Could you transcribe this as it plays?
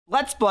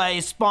Let's Play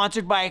is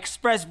sponsored by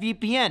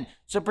ExpressVPN,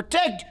 so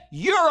protect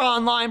your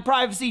online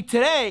privacy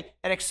today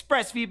at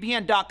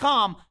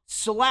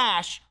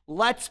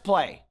expressvpn.com/Let's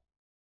Play.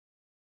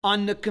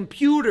 On the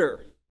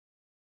computer.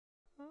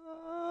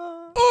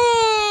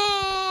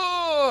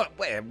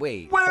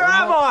 Wait. Where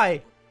am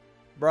I?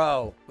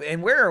 Bro,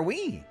 and where are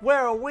we?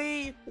 Where are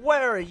we?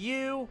 Where are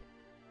you?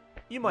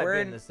 You might We're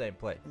be in- in the same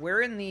place.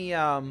 We're in the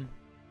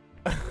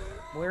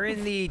we're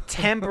in the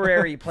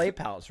temporary play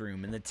pals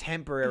room in the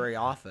temporary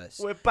office.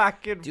 We're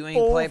back in Doing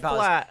full play pals.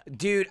 flat.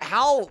 Dude,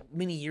 how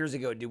many years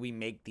ago did we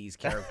make these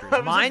characters? I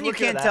was Mine just you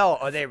looking at can't that. tell.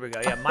 Oh, there we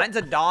go. Yeah, mine's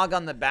a dog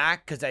on the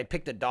back because I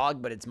picked a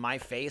dog, but it's my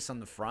face on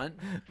the front.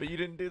 But you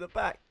didn't do the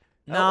back.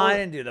 No, How I old-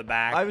 didn't do the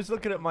back. I was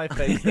looking at my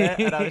face there,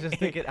 and I was just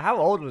thinking, how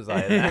old was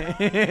I in that?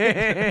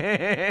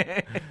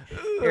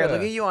 Here,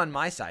 look at you on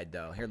my side,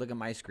 though. Here, look at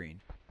my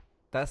screen.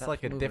 That's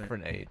like a moving.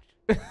 different age.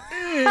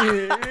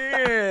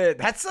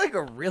 That's like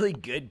a really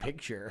good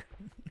picture.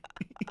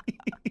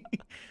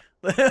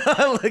 Look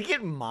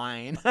at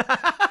mine.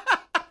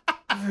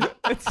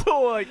 It's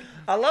all like,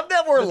 I love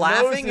that we're The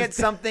laughing nose at is-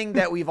 something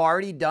that we've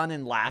already done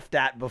and laughed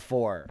at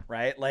before,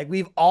 right? Like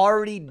we've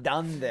already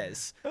done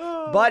this.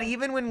 But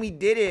even when we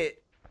did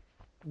it,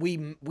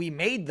 we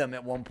made them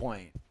at one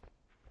point.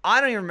 I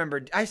don't even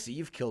remember. I see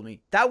you've killed me.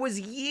 That was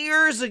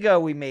years ago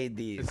we made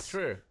these. it's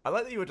true. I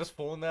like that you were just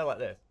falling there like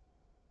this.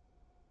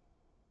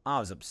 I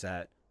was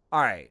upset.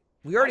 All right.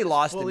 We already I just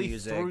lost the fully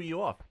music. Threw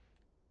you off.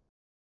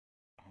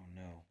 Oh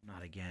no,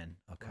 not again.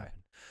 Okay.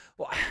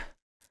 What? Well,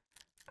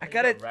 I You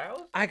got a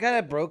roused I got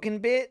a broken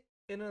bit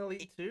in an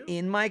Elite 2?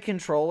 in my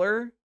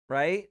controller,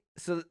 right?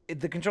 So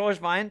the controller's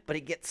fine, but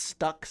it gets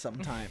stuck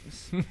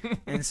sometimes.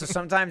 And so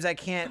sometimes I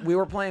can't. We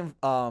were playing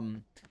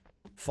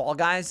Fall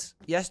Guys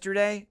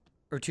yesterday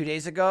or 2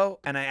 days ago,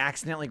 and I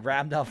accidentally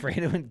grabbed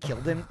Alfredo and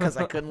killed him because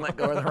I couldn't let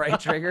go of the right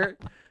trigger.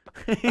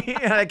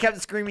 And I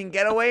kept screaming,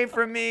 "Get away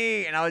from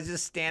me!" And I was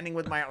just standing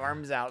with my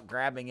arms out,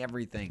 grabbing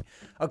everything.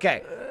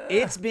 Okay,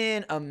 it's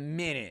been a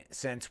minute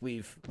since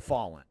we've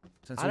fallen.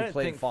 Since I we don't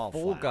played think Fall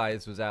Fall Flat.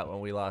 Guys was out when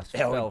we last Oh,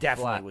 fell it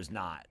definitely flat. was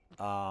not.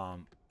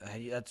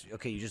 That's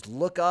okay. You just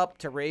look up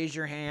to raise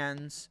your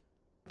hands.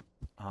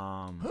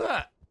 Oh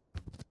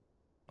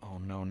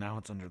no, now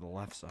it's under the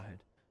left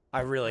side.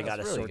 I really That's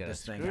gotta really sort gonna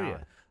this thing screw you.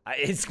 out.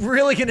 It's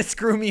really gonna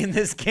screw me in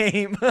this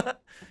game.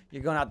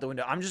 You're going out the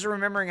window. I'm just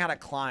remembering how to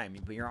climb.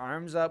 You put your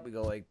arms up. We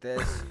go like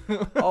this.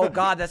 Oh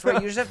God, that's right.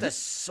 You just have to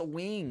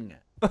swing.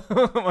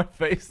 My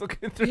face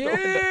looking through the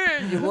window.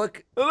 Yeah, you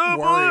look Hello,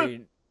 boy.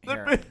 worried. Let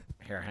Here, me-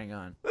 here, hang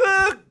on.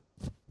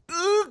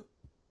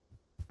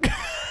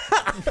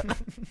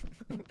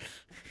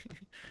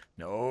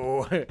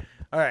 No.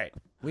 All right.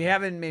 We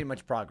haven't made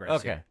much progress.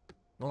 Okay. here.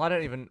 Well, I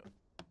don't even.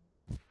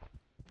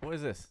 What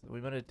is this? Are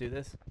we meant to do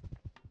this?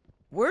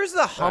 Where's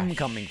the hum Ah,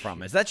 coming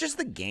from? Is that just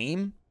the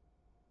game?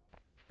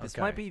 This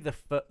Okay. might be the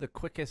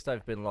quickest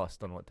I've been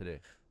lost on what to do.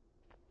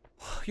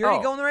 You're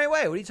already Oh. going the right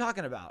way. What are you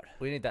talking about?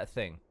 We need that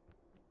thing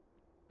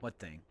What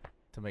thing?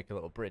 to make a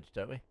little bridge,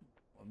 don't we?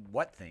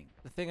 What thing?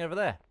 The thing over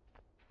there.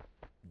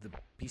 The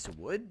piece of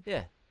wood?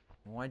 Yeah.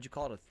 Why'd you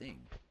call it a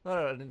thing?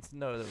 No, I didn't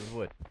know that was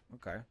wood.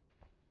 Okay.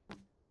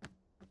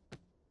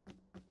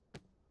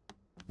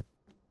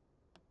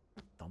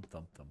 Thump,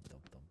 thump, thump,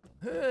 thump, thump,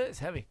 thump. It's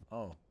heavy.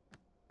 Oh.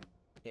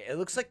 Yeah, it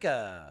looks like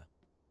a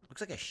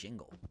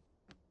shingle.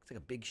 Looks like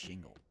a big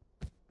shingle.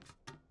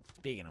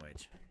 Speaking of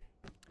which,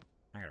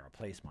 I gotta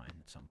replace mine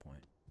at some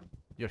point.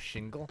 Your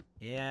shingle?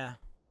 Yeah,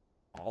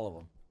 all of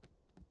them.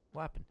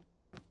 What happened?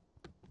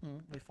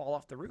 They fall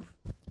off the roof.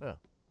 Oh.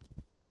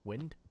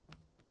 Wind?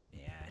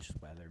 Yeah, it's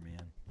just weather,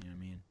 man. You know what I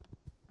mean?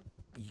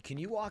 Can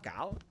you walk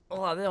out?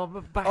 Oh, they're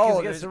back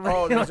There's a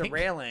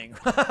railing.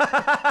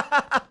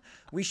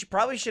 We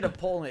probably should have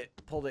pulled it.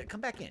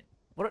 Come back in.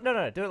 What?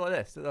 No, do it like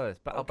this. Do it like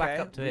this. I'll back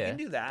up to we here. can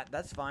do that.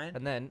 That's fine.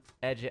 And then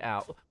edge it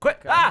out. Quick!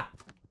 Okay. Ah!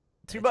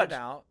 Too Edge much. it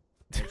out.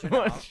 Too Edge it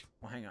out. much.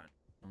 Well, hang on.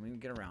 Let me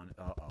get around it.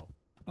 Uh-oh.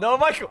 No,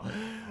 Michael! Grab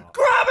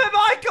it,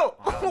 Michael!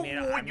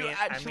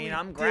 I mean,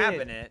 I'm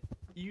grabbing it.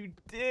 You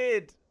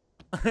did.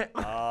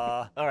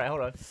 Uh, All right,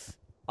 hold on.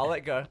 I'll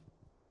let go.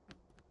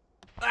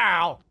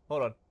 Ow!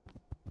 Hold on.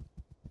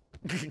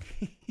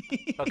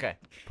 Okay,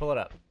 pull it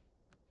up.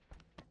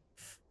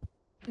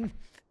 And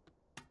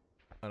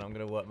I'm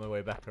gonna work my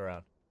way back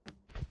around.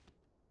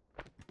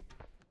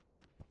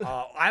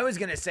 I was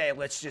gonna say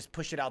let's just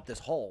push it out this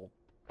hole,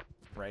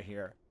 right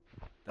here.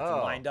 That's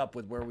Oh. lined up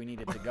with where we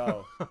need it to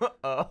go.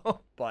 Oh.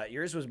 But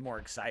yours was more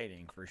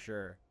exciting for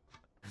sure.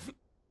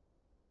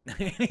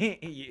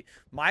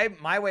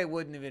 My way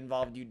wouldn't have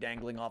involved you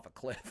dangling off a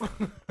cliff.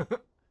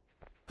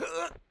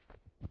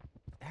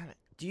 Damn it.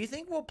 Do you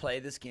think we'll play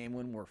this game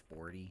when we're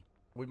 40?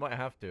 We might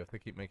have to if they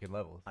keep making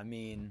levels. I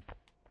mean,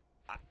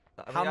 I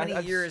how mean, many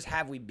I've years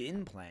have we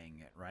been playing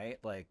it, right?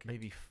 Like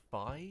Maybe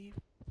 5?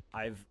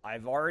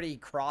 I've already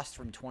crossed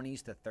from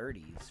 20s to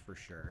 30s for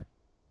sure.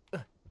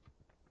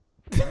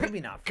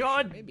 Maybe not. For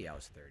God. sure. Maybe I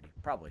was 30.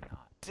 Probably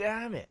not.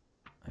 Damn it.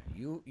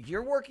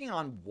 You're working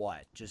on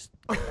what? Just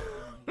Trying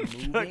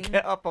moving? to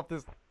get up off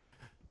this.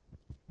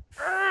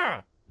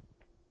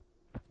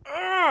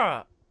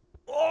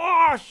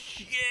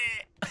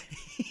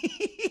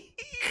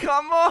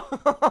 Come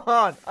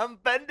on! I'm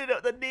bending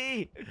at the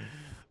knee.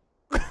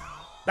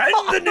 Bend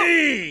the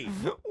knee!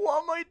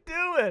 What am I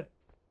doing?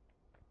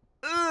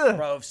 Ugh.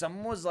 Bro, if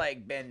someone was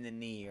like, bend the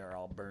knee or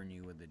I'll burn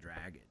you with the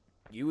dragon,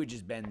 you would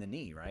just bend the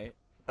knee, right?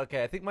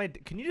 Okay, I think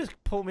can you just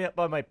pull me up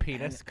by my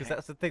penis? Because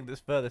that's the thing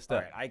that's furthest up.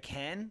 Alright, I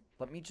can.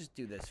 Let me just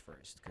do this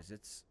first, because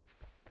it's...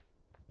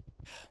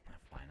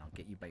 Fine, I'll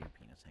get you by your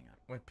penis. Hang on.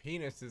 My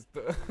penis is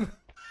the...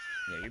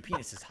 Yeah, your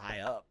penis is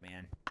high up,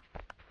 man.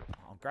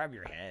 I'll grab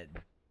your head.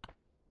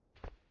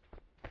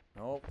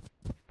 Nope.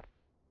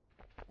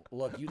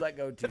 Look, you let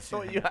go too I soon.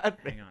 thought you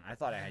had me. Hang on, I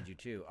thought I had you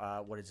too.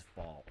 What is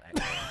fall?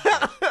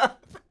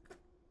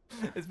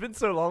 It's been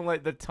so long,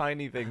 like the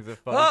tiny things are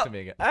funny to me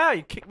again. Ah,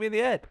 you kicked me in the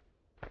head.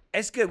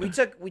 It's good. We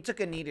took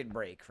a needed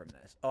break from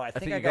this. Oh, I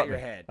think I you got got your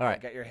me. head. All right.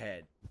 I got your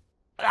head.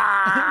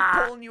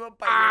 I'm pulling you up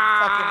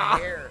by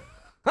your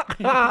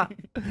fucking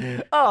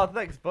hair. Oh,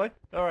 thanks, boy.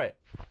 All right.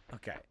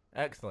 Okay.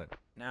 Excellent.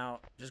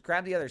 Now, just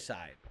grab the other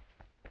side.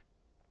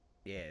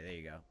 Yeah, there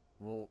you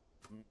go.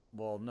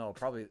 Well, no,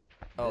 probably.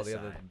 Oh, this the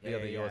other, side. the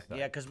other your side.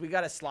 Yeah, because we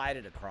gotta slide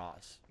it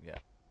across. Yeah.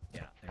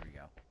 Yeah, there we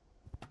go.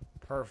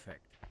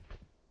 Perfect.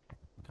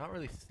 Can't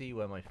really see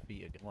where my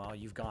feet are going. Well,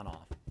 you've gone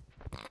off.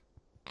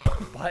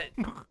 But,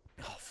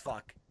 oh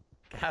fuck,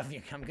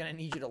 Gavin, I'm gonna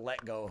need you to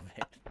let go of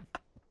it.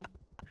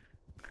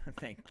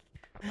 Okay.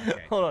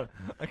 Hold on,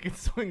 I can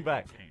swing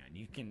back. Hang on,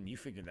 you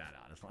figure that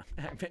out as long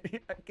as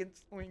I can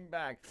swing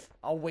back.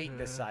 I'll weight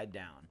this side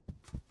down.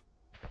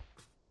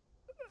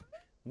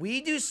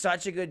 We do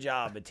such a good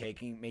job at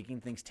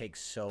making things take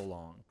so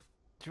long.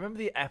 Do you remember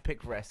the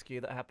epic rescue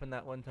that happened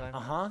that one time?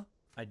 Uh-huh,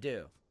 I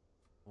do.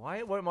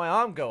 Why won't my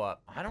arm go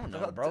up? I don't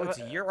know, bro. It's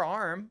your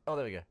arm. Oh,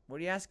 there we go. What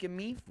are you asking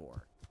me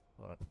for?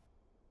 Hold on.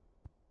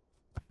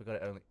 I forgot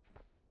it only.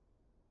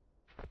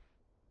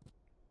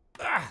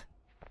 Ah!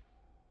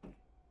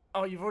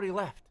 Oh, you've already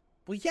left.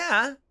 Well,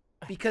 yeah,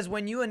 because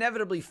when you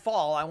inevitably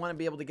fall, I want to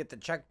be able to get the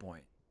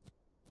checkpoint.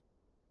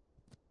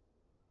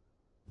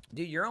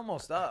 Dude, you're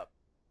almost up.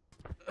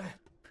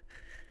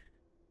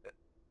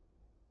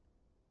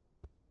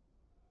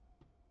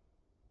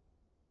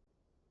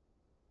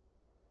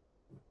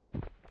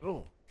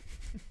 Oh.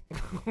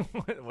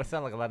 What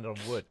sound like I landed on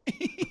wood?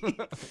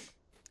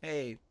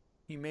 Hey,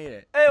 you made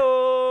it.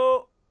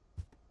 Hey-oh!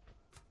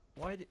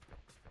 Why did...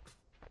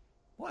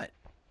 What?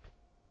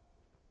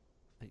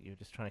 I think you were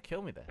just trying to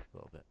kill me there a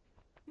little bit.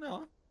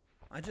 No,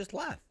 I just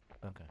left.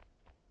 Okay.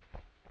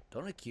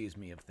 Don't accuse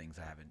me of things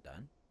I haven't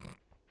done.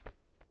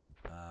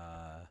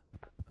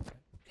 Okay.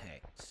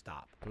 Hey,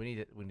 stop. Do we need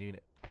it? We need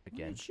it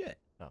again. Shit.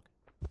 Okay.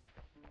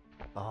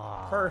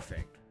 Ah.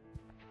 Perfect.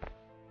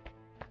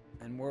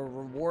 And we're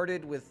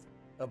rewarded with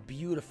a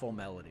beautiful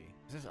melody.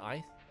 Is this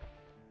ice?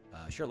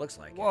 Sure looks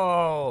like it.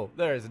 Whoa!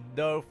 There is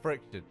no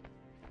friction.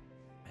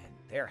 Man,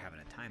 they're having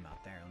a time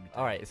out there. Let me tell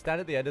All you. right, stand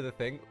at the end of the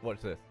thing.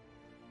 Watch this.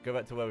 Go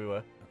back to where we were.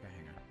 Okay,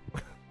 hang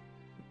on.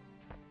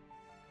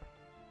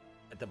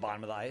 At the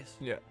bottom of the ice?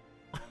 Yeah.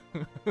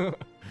 Oh,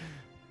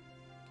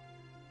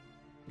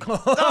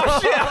 Oh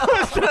shit!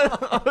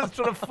 I was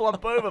trying to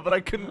flump over, but I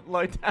couldn't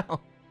lie down.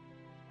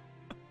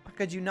 How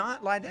could you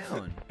not lie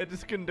down? I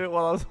just couldn't do it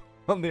while I was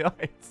on the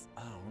ice.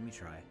 Oh, let me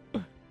try.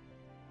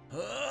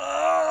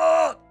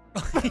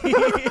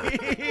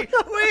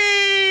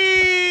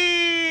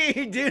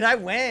 Whee! Dude, I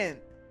went.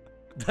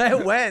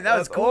 That was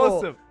That's cool.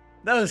 awesome.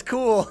 That was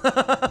cool.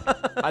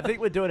 I think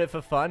we're doing it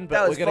for fun, That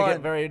but we're was gonna fun.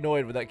 get very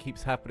annoyed when that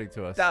keeps happening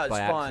to us That was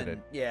by fun.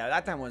 accident. Yeah,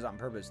 that time was on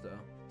purpose, though.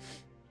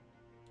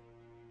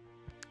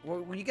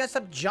 Well, you guys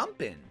stop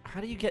jumping. How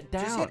do you get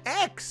down? Just hit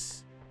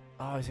X.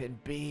 Oh, I was hitting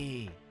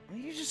B.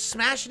 You're just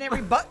smashing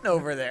every button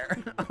over there.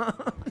 I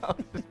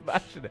was just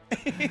mashing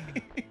it.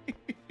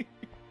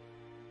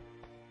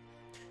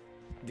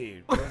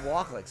 Dude, we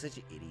walk like such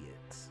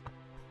idiots.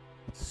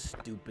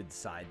 Stupid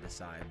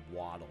side-to-side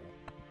waddle.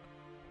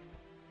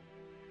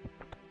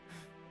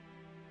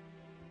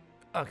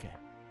 Okay.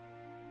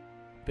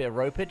 Bit of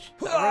ropage.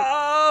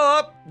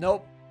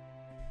 Nope.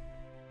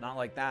 Not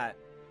like that.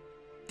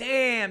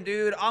 Damn,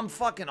 dude, I'm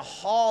fucking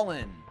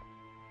hauling.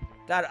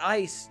 That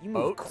ice, you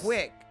move Oats?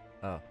 quick.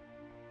 Oh.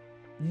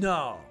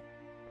 No.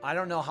 I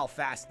don't know how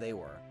fast they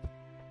were.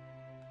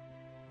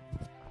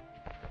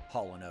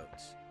 Hauling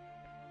oats.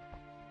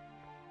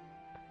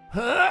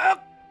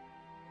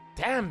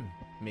 Damn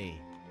me.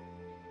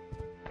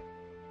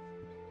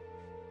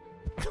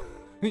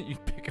 You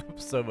pick up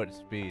so much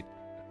speed.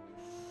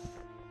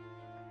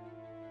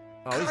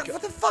 Oh, he's God, got,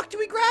 what the fuck do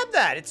we grab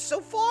that? It's so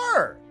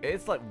far.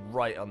 it's like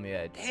right on the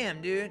edge.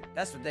 Damn, dude.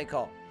 That's what they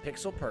call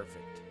pixel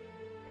perfect.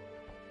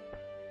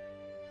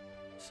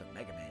 Some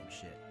Mega Man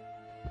shit.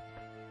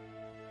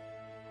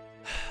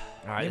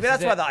 All right, Maybe this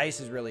that's is why it. the ice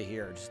is really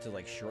here, just to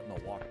like shorten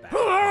the walk back.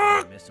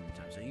 I missed him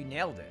time, so you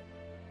nailed it.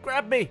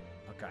 Grab me.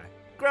 Okay.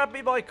 Grab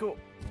me, Michael.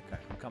 Okay,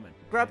 I'm coming.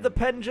 Grab the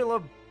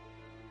pendulum.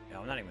 Yeah,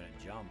 I'm not even gonna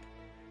jump.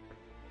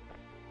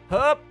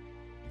 Hup.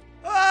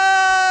 Oh!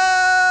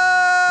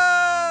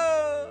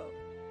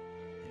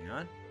 Hang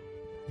on.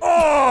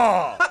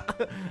 Oh!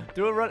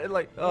 Do a run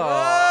like. Oh.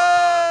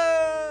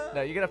 Oh!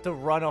 No, you're gonna have to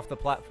run off the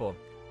platform.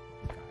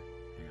 Okay,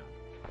 hang on.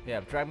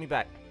 Yeah, drag me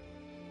back.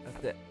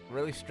 That's it.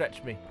 Really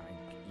stretch me.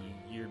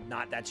 You're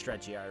not that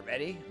stretchy. All right,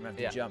 ready? I'm gonna have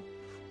to Yeah. jump.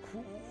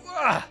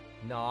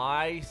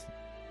 Nice.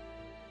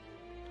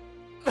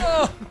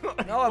 Oh,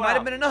 no, it might Wow.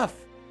 have been enough.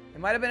 It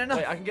might have been enough.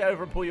 Wait, I can get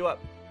over and pull you up.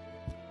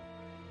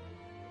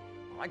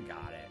 Oh, I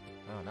got it.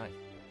 Oh, nice.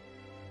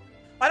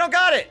 I don't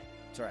got it.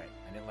 It's all right.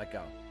 I didn't let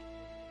go.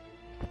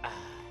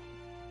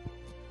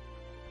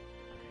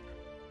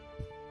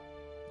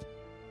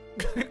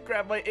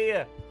 Grab my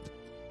ear.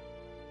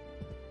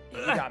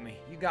 You got me.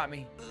 You got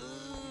me.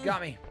 You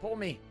got me. Pull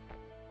me.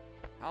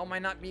 How am I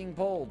not being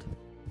pulled?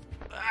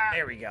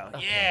 There we go.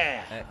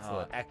 Yeah.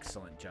 Excellent. Oh,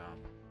 excellent job.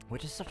 We're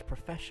just such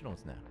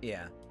professionals now.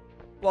 Yeah.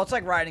 Well, it's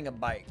like riding a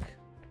bike.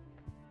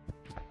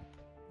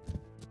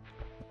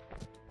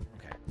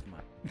 Okay, come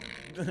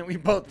on. We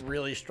both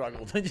really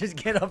struggled to just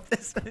get up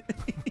this. Okay,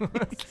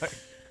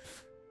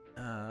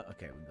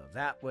 we go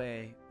that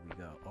way. We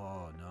go.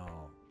 Oh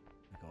no.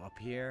 We go up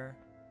here.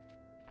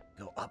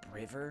 Go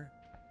upriver.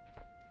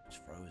 It's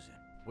frozen.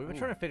 We were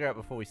trying to figure out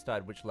before we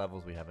started which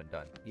levels we haven't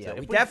done. Yeah, So we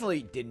if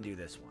definitely didn't do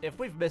this one. If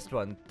we've missed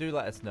one, do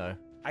let us know.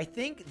 I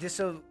think this.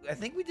 So I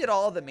think we did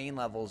all of the main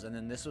levels, and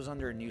then this was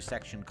under a new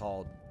section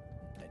called,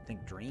 I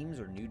think, Dreams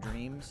or New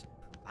Dreams.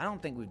 I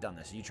don't think we've done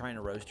this. Are you trying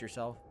to roast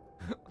yourself?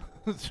 I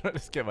was trying to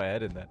just get my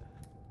head in there.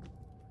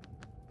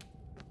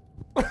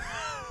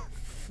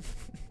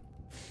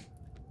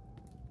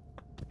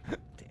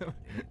 Damn,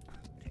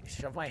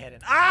 shove my head in.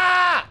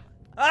 Ah!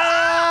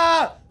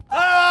 Ah!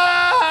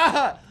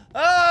 Ah!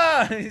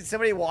 Ah!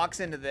 Somebody walks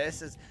into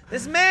this.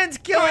 This man's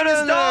killing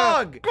his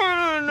dog. He's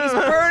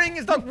burning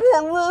his dog.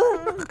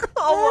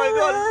 Oh my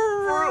god,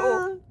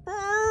 brutal.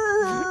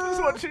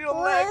 Just watching your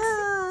legs.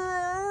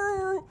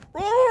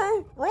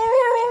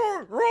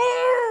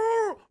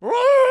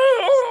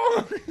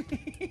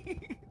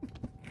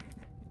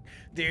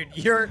 Dude,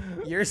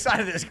 your side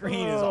of the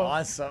screen is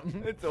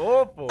awesome. It's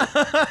awful.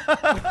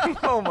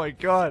 Oh my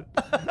god.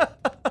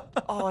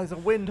 Oh, there's a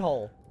wind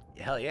hole.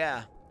 Hell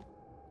yeah.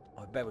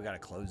 Oh, I bet we gotta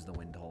close the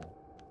wind hole.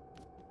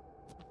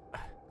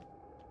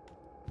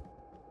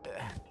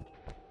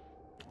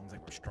 Sounds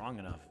like we're strong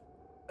enough.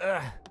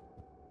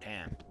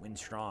 Damn,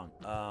 wind's strong.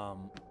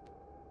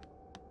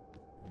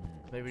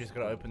 Maybe we just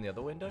gotta open the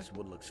other window? This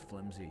wood looks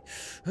flimsy.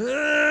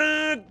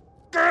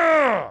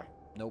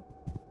 Nope.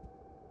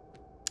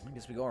 I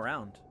guess we go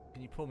around.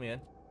 Can you pull me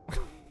in?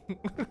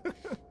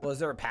 Well, is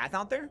there a path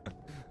out there?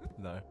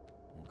 No.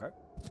 Okay.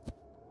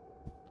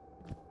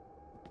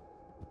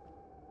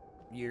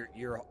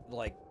 You're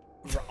like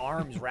your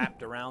arms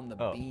wrapped around the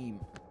Oh. beam.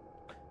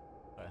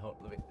 Alright, hold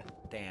on, let me...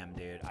 Damn,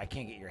 dude, I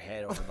can't get your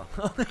head over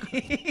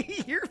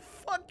the your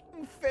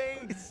fucking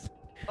face.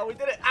 Oh, we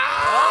did it!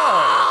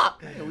 Ah!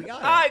 Yeah, we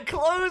got it. Ah, it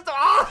closed!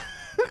 Ah!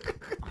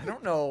 I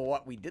don't know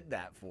what we did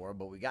that for,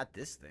 but we got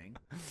this thing.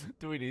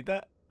 Do we need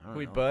that? I don't Can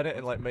we know. burn it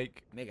and like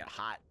make... Make it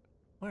hot.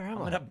 Where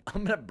am I?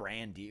 I'm gonna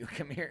brand you.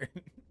 Come here.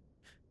 Is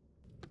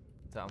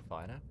that on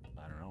fire now?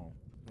 I don't know.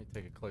 Let me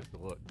take a closer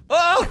look.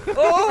 Oh!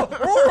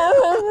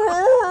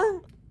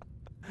 Oh!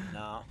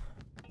 No.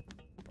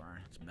 Burn.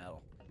 It's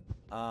metal.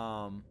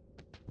 I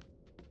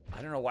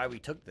don't know why we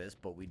took this,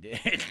 but we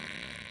did.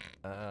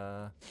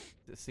 The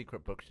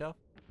secret bookshelf?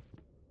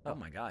 Oh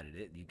my god,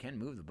 you can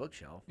move the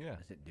bookshelf. Yeah.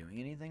 Is it doing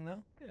anything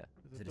though? Yeah.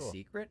 Is it a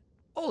secret?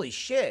 Holy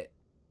shit!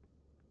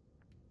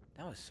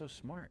 That was so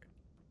smart.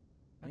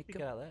 How'd you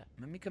get out there?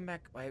 Let me come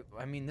back.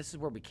 I mean, this is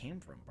where we came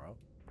from, bro.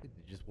 Did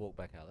you just walk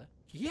back out there?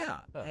 Yeah.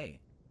 Oh. Hey,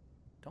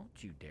 don't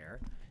you dare.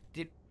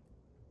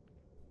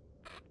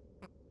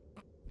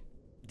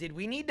 Did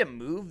we need to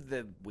move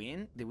the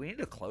wind? Did we need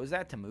to close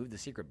that to move the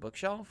secret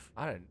bookshelf?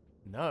 I don't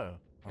know.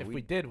 Are If we-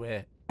 we did,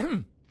 we're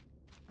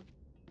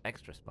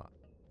extra smart.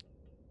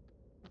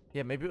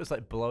 Yeah, maybe it was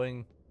like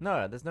blowing...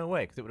 No, there's no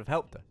way, because it would have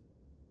helped us.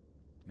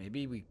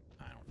 Maybe we...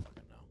 I don't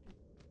fucking know.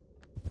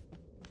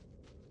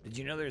 Did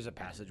you know there's a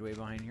passageway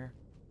behind here?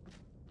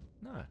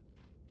 No.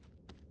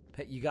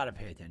 You gotta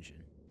pay attention.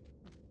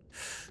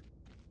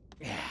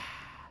 Yeah.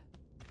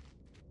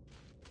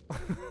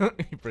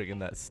 You bring in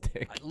that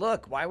stick.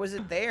 Look, why was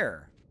it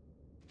there?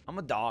 I'm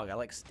a dog. I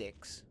like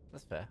sticks.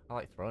 That's fair. I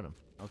like throwing them.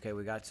 Okay,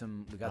 we got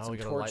some We gotta light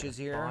torches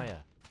the here. Fire.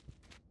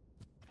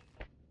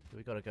 Do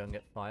we gotta go and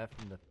get fire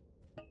from the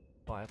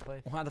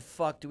fireplace? How the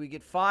fuck do we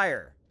get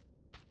fire?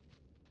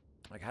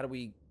 Like, how do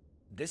we...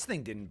 This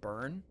thing didn't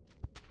burn.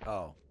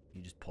 Oh,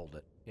 you just pulled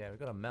it. Yeah, we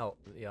gotta melt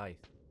the ice.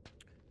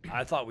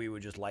 I thought we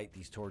would just light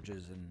these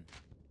torches and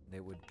they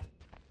would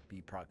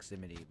be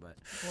proximity, but...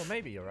 Well,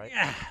 maybe you're right.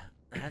 Yeah,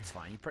 that's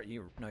fine.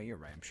 No, you're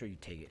right. I'm sure you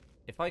take it.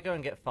 If I go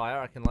and get fire,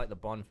 I can light the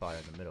bonfire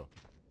in the middle.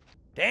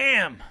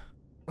 Damn!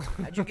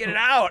 How'd you get it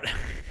out?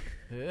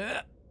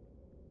 Yeah.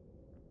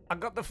 I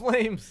got the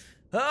flames.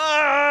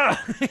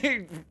 Ah!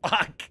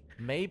 Fuck.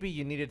 Maybe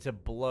you needed to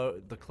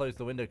close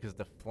the window because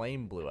the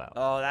flame blew out.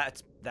 Oh,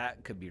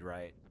 that could be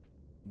right.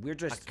 We're I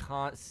just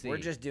can't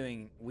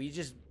see. we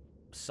just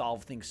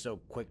solve things so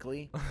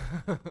quickly.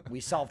 We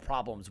solve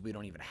problems we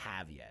don't even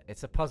have yet.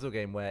 It's a puzzle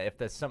game where if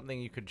there's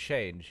something you could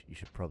change, you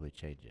should probably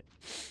change it.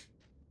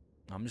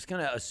 I'm just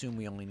gonna assume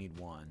we only need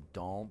one.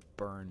 Don't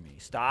burn me.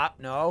 Stop.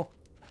 No.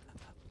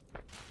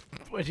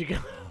 Where'd you go?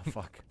 Oh,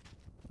 fuck.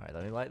 Alright,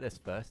 let me light this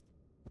first.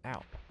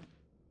 Ow.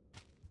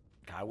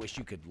 God, I wish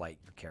you could light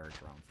your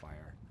character on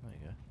fire. There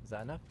you go. Is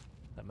that enough?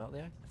 That melt the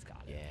ice? That's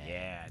got it. Yeah.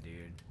 Yeah,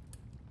 dude.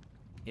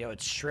 Yo,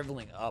 it's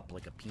shriveling up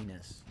like a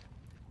penis.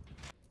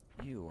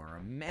 You are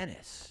a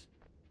menace.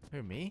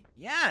 Who, me?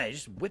 Yeah,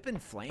 just whipping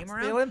flame It's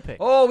around. the Olympics.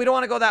 Oh, we don't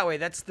want to go that way.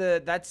 That's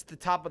the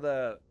top of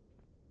the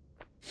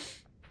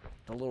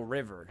little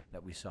river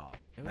that we saw.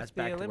 It was That's the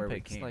back to where we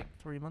Olympics came. like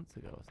 3 months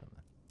ago or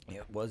something.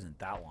 It wasn't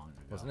that long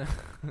ago. Wasn't it?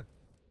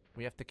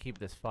 We have to keep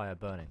this fire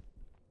burning.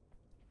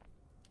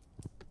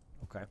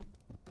 Okay.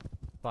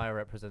 Fire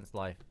represents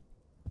life.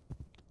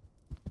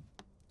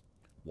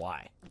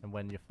 Why? And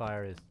when your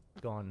fire is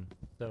gone,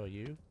 so are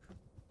you.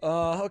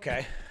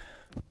 Okay.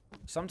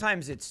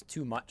 Sometimes it's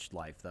too much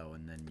life, though,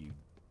 and then you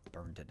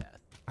burn to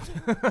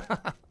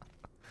death.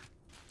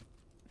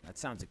 That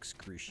sounds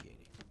excruciating.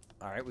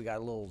 All right, we got a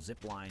little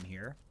zip line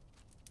here.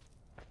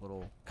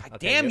 Little. God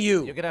Okay, damn you're,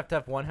 you! You're gonna have to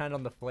have one hand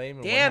on the flame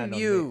and one Damn hand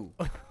you!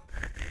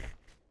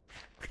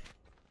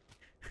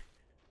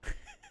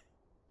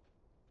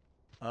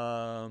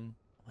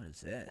 What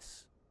is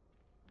this?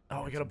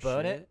 Oh, we Got gotta some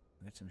burn shit? it?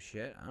 We got some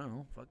shit. I don't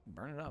know. Fucking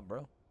burn it up,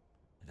 bro.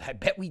 I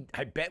bet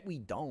we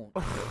don't.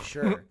 For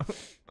sure.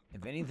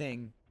 If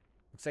anything,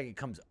 looks like it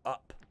comes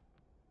up.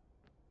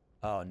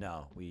 Oh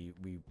no,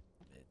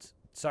 it's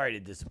sorry to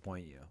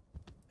disappoint you.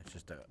 It's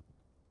just a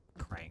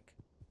crank.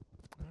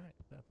 Alright,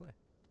 fair play.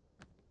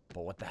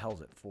 But what the hell is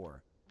it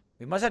for?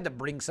 We must have to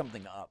bring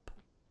something up.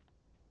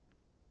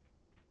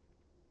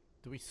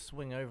 Do we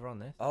swing over on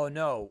this? Oh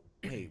no.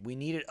 Wait, we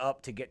need it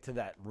up to get to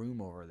that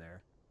room over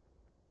there.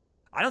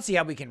 I don't see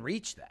how we can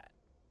reach that.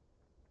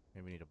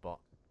 Maybe we need a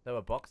box. There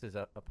were boxes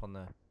up on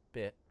the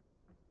bit.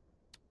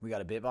 We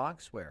got a bit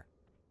box? Where?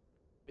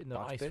 In the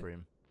Box ice bit?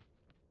 room.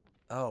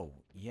 Oh,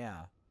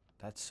 yeah.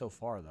 That's so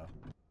far, though.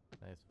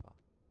 There's far.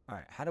 All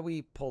right, how do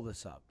we pull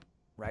this up?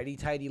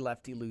 Righty-tighty,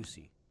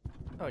 lefty-loosey.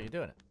 Oh, you're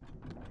doing it.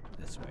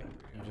 This way.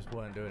 You just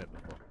weren't doing it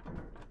before.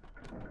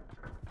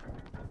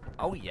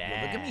 Oh, yeah.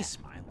 Yeah, look at me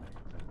smiling.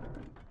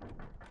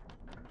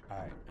 All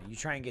right, now you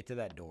try and get to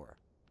that door.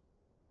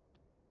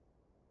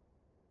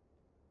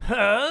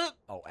 Huh?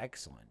 Oh,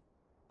 excellent.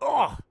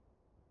 Oh!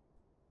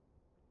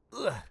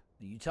 Ugh.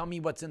 You tell me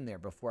what's in there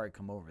before I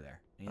come over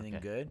there. Anything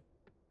Okay. good?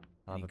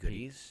 I'll Any have a peek.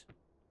 goodies?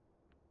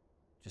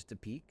 Just a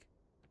peek?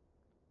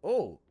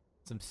 Oh,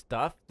 Some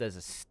stuff. There's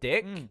a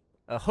stick. Mm.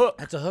 A hook.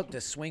 that's a hook to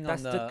swing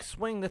That's on to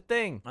swing the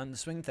thing. the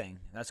swing thing.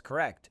 That's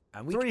correct.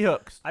 And we 3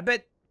 hooks. I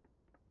bet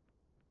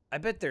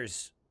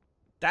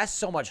that's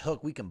so much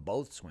hook we can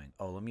both swing.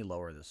 Oh, let me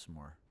lower this some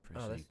more Oh,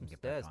 so there's you can some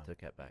get back stairs on. to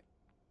get back.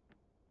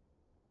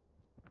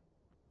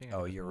 I think I Oh,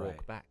 can just you're walk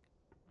right. back.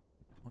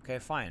 Okay,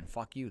 fine.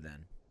 Fuck you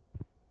then.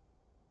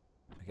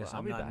 I guess I'll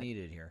I'm be not back.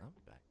 needed here. I'll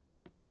be back.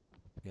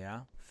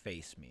 Yeah?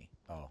 Face me.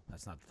 Oh,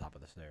 that's not the top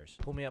of the stairs.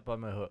 Pull me up by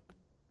my hook.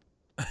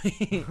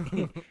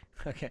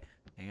 Okay,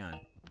 hang on.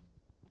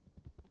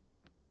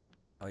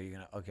 Oh, you're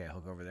gonna... Okay,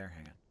 hook over there.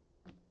 Hang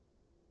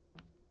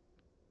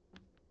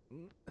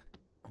on.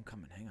 I'm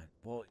coming. Hang on.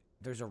 Well,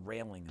 there's a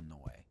railing in the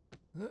way.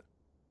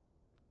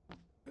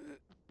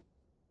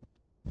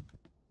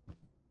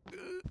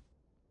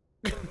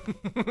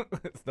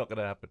 It's not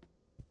gonna happen.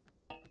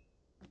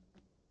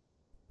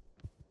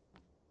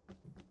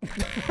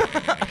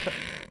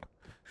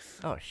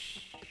 Oh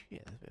shit!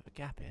 There's a bit of a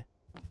gap here.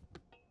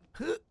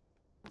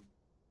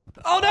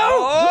 Oh no!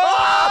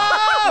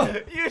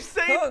 Oh! You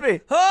saved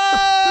me!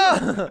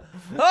 Oh!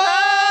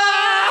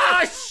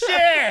 Oh!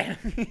 Shit!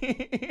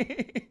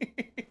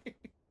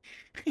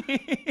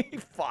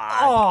 Fuck.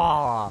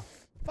 Oh,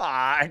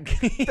 Fuck.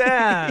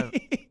 damn!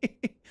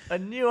 I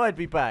knew I'd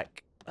be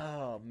back.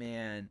 Oh,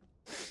 man.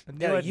 I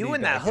knew Yeah, I'd you need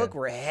and that hook again.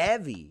 were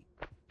heavy.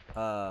 So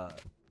Oh,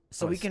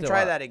 we it's can still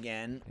try up. that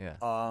again. Yeah.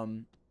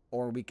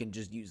 Or we can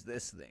just use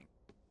this thing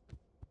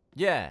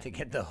Yeah. to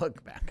get the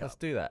hook back Let's up.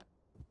 do that.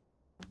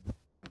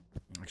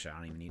 Actually, I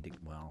don't even need to.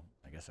 Well,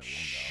 I guess I won't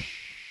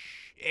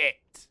Shit.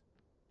 go.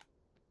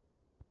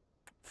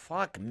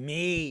 Fuck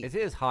me. Is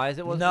it as high as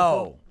it was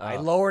No, before? I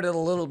Oh. lowered it a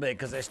little bit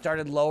because I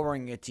started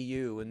lowering it to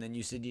you, and then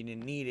you said you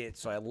didn't need it,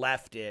 so I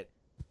left it,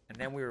 and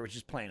then we were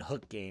just playing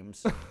hook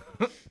games,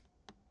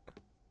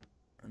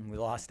 and we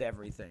lost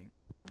everything.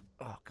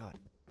 Oh god.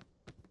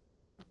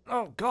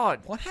 Oh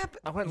god. What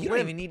happened? I went You don't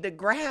limp. even need to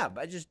grab.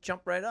 I just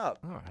jumped right up.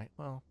 All right.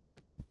 Well,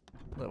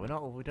 look, we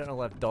don't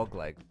all have dog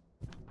legs.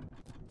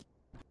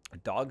 Are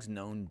dogs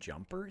known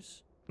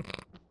jumpers?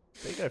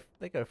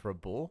 They go for a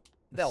ball.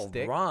 a They'll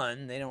stick.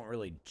 run. They don't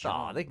really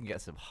jump. Oh, they can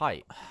get some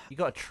height. You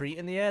got a treat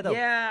in the air. They'll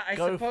Yeah, I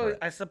go for suppose. it.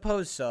 I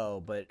suppose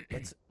so, but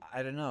it's.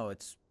 I don't know.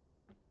 It's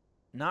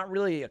not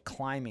really a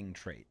climbing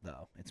trait,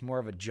 though. It's more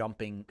of a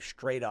jumping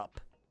straight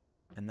up,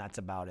 and that's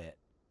about it.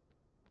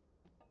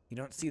 You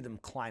don't see them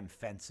climb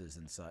fences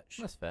and such.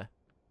 That's fair.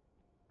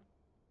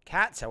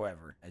 Cats,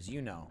 however, as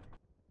you know,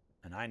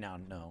 and I now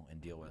know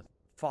and deal with,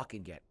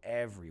 fucking get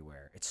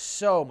everywhere. It's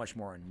so much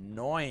more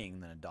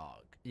annoying than a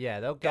dog. Yeah,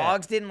 they'll get.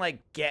 Dogs didn't like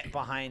get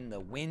behind the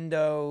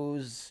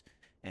windows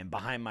and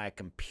behind my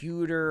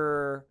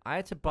computer. I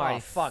had to buy. Oh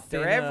fuck,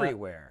 they're thinner-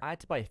 everywhere. I had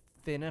to buy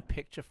thinner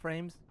picture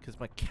frames because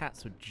my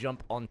cats would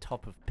jump on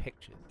top of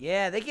pictures.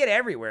 Yeah, they get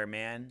everywhere,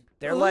 man.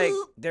 They're like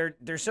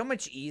they're so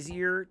much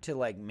easier to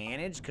like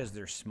manage because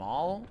they're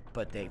small,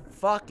 but they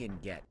fucking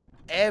get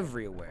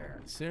everywhere.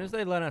 As soon as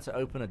they learn how to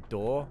open a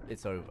door,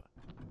 it's over.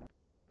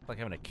 It's like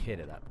having a kid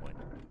at that point.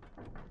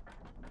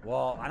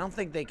 Well, I don't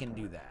think they can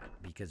do that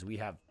because we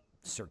have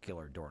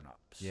circular doorknobs.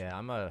 Yeah,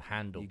 I'm a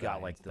handle You guy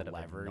got like the instead of a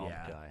lever, knob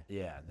yeah. guy.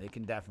 Yeah, they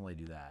can definitely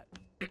do that.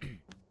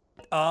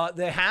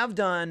 They have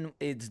done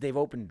is they've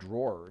opened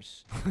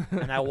drawers,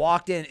 and I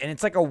walked in, and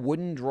it's like a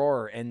wooden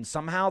drawer, and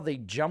somehow they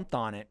jumped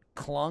on it,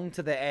 clung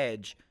to the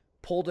edge,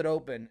 pulled it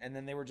open, and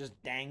then they were just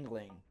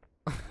dangling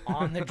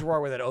on the drawer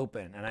with it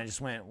open, and I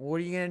just went, "What are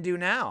you gonna do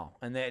now?"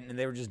 And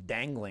they were just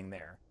dangling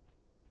there.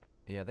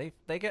 Yeah,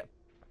 they get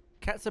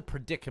cats are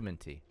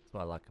predicamenty. That's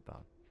what I like about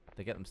 'em.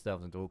 They get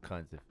themselves into all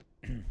kinds of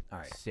All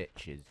right,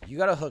 sitches. you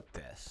gotta hook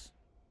this.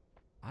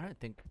 I don't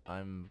think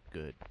I'm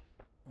good.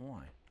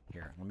 Why?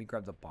 Here, let me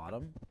grab the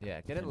bottom.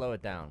 Yeah, get it lower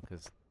down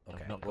because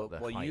Okay. I've not Well, got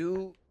the well height.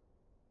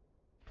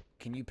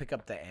 can you pick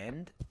up the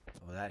end?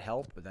 Will that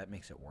help? But that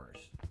makes it worse.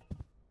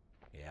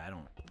 Yeah, I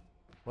don't.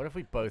 What if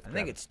we both? I grab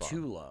think the it's bottom?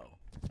 too low.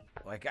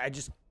 Like I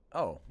just.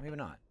 Oh, maybe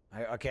not.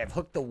 Okay, I've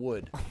hooked the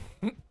wood.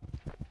 Oh,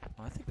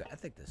 I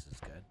think this is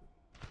good.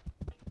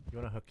 You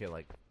want to hook it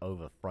like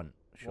over front?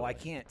 Well, I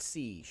surely. can't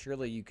see.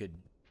 Surely you could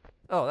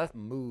Oh, that's.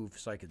 move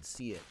so I could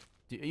see it.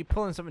 Are you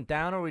pulling something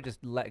down, or are we just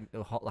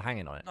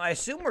hanging on it? I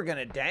assume we're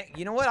gonna dang.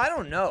 You know what? I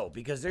don't know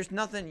because there's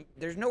nothing.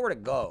 There's nowhere to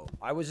go.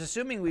 I was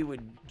assuming we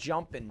would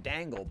jump and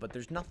dangle, but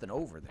there's nothing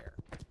over there,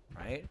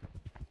 right?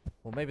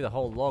 Well, maybe the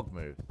whole log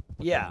moved.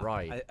 Like a Yeah.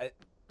 ride.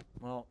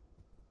 Well.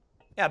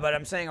 Yeah, but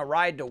I'm saying a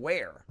ride to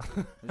where?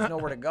 There's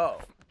nowhere to go.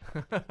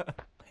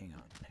 Hang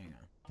on.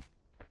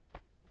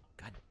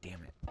 God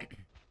damn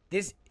it.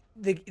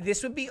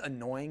 This would be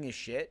annoying as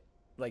shit,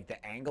 like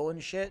the angle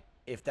and shit,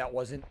 if that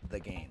wasn't the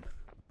game.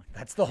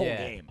 That's the whole Yeah.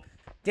 game.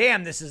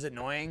 Damn, this is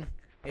annoying.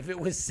 If it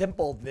was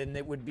simple, then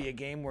it would be a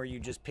game where you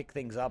just pick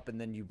things up and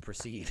then you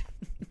proceed.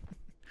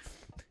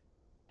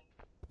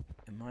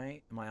 Am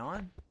I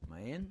on? Am I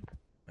in?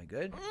 Am I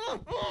good?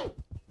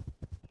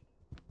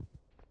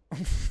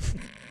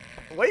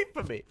 Wait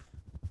for me.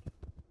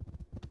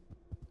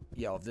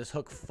 Yo, if this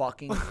hook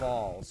fucking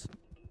falls.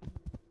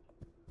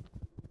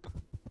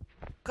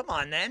 Come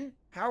on, then.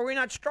 How are we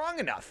not strong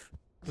enough?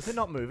 Was it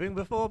not moving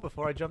before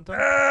I jumped on?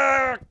 All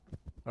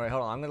All right,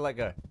 hold on. I'm gonna let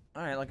go.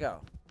 right, let go.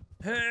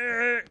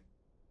 I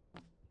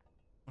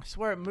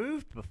swear it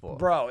moved before.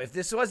 Bro, if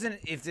this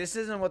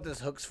isn't what this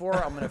hook's for,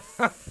 I'm gonna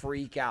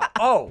freak out.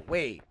 Oh,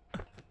 wait.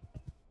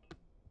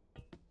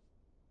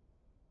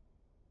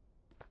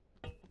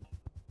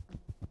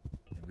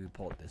 Maybe we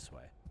pull it this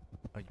way.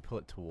 Oh, you pull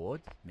it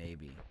towards?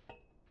 Maybe.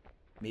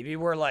 Maybe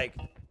we're like,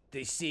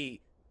 they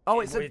see. Oh,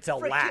 it's a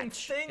freaking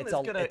latch. Thing It's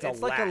it's gonna. it's It's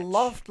like a latch.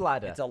 loft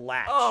ladder. It's a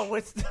latch. Oh,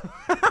 it's.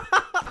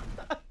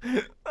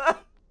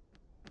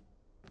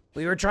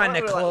 We were trying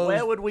to Like, close.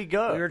 where would we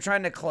go? We were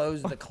trying to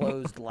close the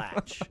closed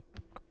latch.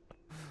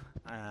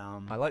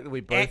 I like that we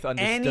both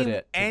understood it.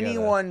 together.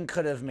 Anyone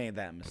could have made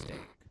that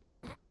mistake.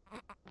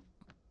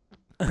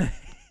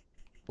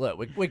 Look,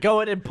 we're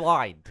going in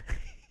blind.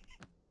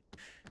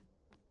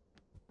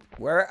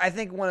 Where I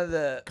think one of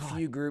the God.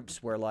 few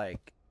groups where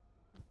like,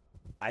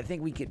 I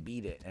think we could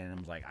beat it, and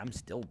I'm like, I'm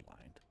still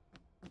blind.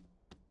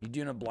 You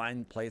doing a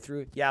blind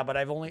playthrough? Yeah, but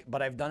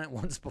I've done it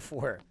once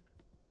before.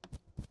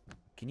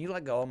 Can you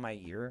let go of my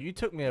ear? You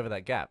took me over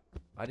that gap.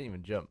 I didn't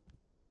even jump.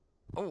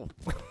 Oh.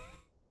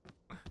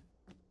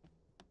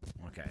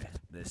 Okay,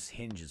 this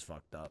hinge is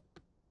fucked up.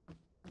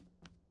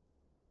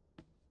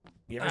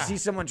 You ever see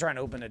someone trying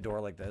to open a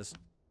door like this?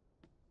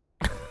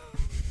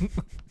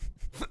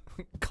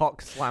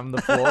 Cock slam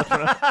the floor.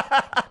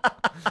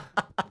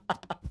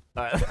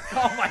 Alright.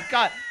 Oh my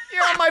god,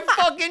 you're on my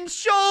fucking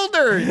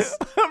shoulders!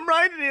 I'm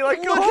riding you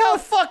like Look how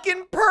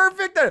fucking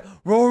perfect that.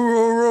 Row,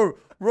 row, row,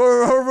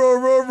 row, row, row,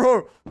 row,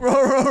 row,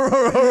 row, row,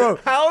 row, row.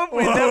 How have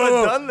we never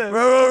done this?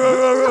 Row, row,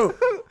 row, row,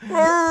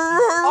 row.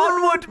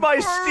 Onward, my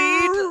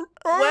steed!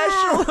 Where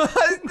shall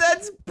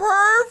That's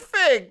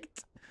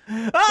perfect.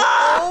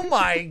 Oh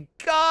my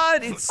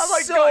god, it's I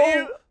like so got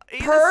you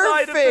either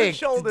side of the perfect,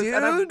 shoulders,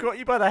 and I've dude. got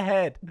you by the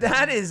head.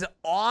 That is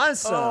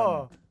awesome.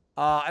 Oh.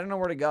 I don't know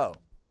where to go.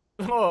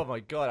 Oh my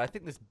god, I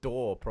think this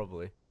door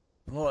probably.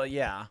 Well,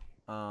 yeah.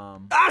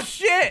 Ah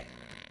shit!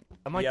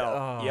 Am I?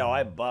 Yo,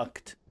 I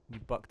bucked. You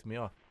bucked me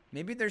off.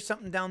 Maybe there's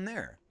something down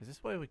there. Is this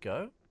where we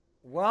go?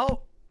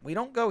 Well, we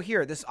don't go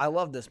here. I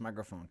love this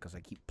microphone because I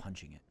keep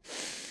punching it.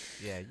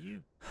 Yeah,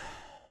 you.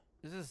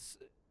 Is this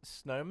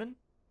snowman?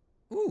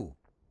 Ooh,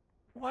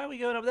 Why are we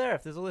going up there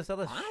if there's all this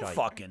other I don't shite?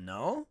 fucking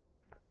know.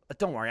 But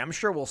don't worry, I'm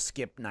sure we'll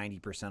skip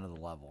 90% of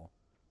the level.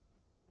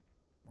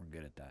 We're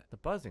good at that. The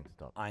buzzing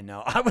stopped. I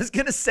know. I was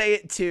gonna say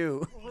it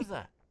too. What was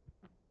that?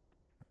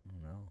 I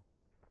don't know.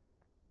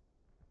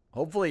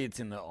 Hopefully, it's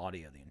in the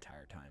audio the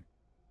entire time.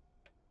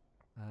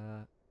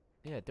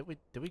 Yeah. Did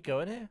we go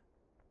in here?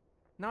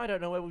 Now I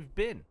don't know where we've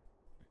been.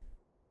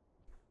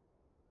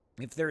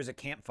 If there is a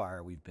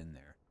campfire, we've been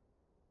there.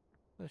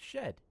 The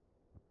shed.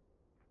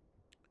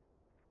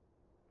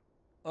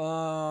 I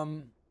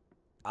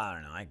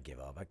don't know. I give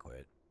up. I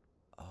quit.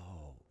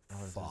 Oh,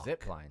 There's fuck. a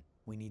zip line.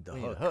 We need the We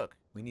need hook. a hook.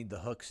 We need the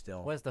hook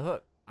still. Where's the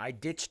hook? I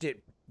ditched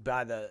it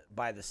by the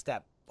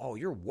step. Oh,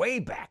 you're way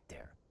back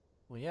there.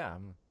 Well, yeah.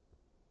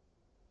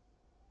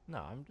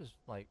 I'm just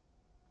like.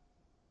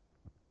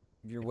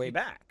 You're way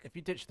back. If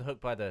you ditch the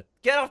hook by the.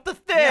 Get off the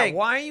Yeah, thing!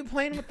 why are you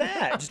playing with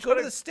that? Just go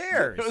to the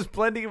stairs. It was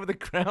blending in with the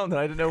ground, and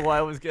I didn't know why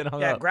I was getting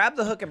hung Yeah, up. grab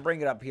the hook and bring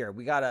it up here.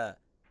 We gotta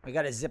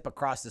zip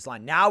across this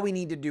line. Now we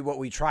need to do what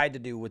we tried to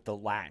do with the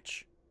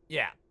latch.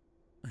 Yeah.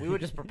 We were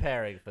just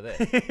preparing for this.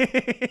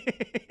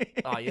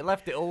 Oh, you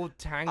left it all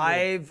tangled.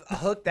 I've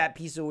hooked that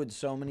piece of wood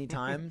so many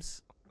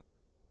times.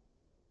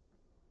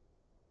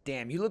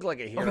 Damn, you look like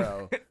a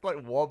hero. It's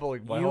like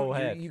wobbling my whole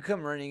head. You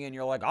come running in,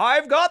 you're like,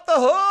 I've got the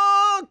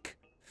hook.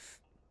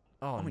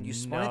 Oh, Oh, and you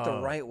spun it the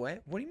no. right way?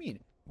 What do you mean?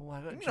 Well,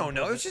 I got You jump don't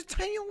know. over- It's just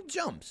tiny little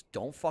jumps.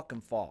 Don't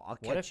fucking fall. I'll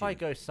catch What if you. I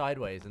go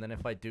sideways, and then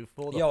if I do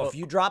fall, the Yo, hook, if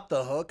you drop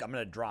the hook, I'm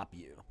gonna drop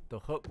you. the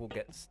hook will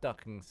get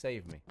stuck and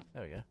save me.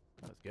 There we go.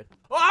 That was good.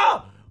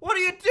 Oh! What are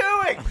you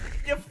doing?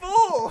 You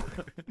fool!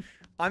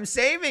 I'm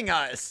saving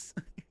us.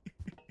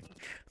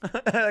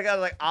 Like, I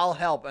was like, I'll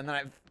help, and then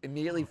I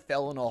immediately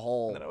fell in a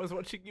hole. And then I was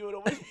watching you and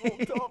almost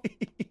walked off.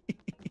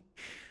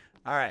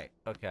 All right.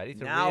 Okay, I need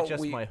to Now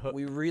readjust my hook.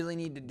 we really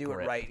need to do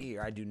grip. it right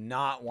here. I do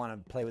not want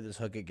to play with this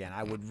hook again.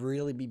 I would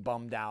really be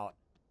bummed out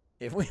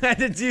if we had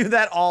to do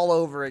that all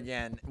over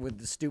again with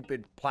the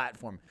stupid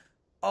platform.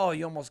 Oh,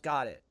 you almost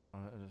got it.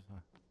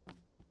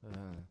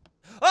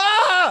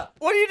 Ah!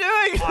 What are you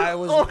doing? I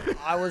was Oh,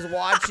 I was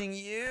watching you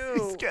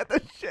you. scared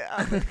the shit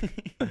out of me.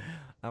 I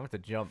have to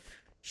jump.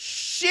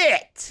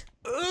 Shit,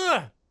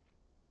 Ugh!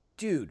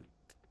 dude!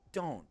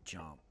 Don't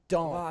jump.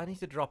 Well, Don't I need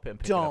to drop it and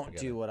pick it up don't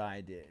again. do what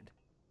I did.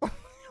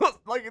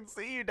 I can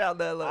see you down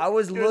there. Look. I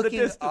was You're in the looking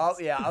distance. up.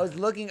 Yeah, I was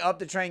looking up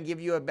to try and give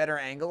you a better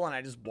angle, and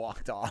I just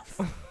walked off.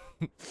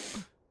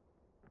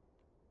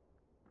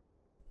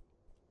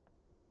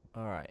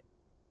 All right,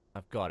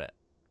 I've got it.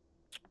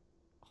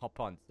 Hop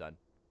on, son.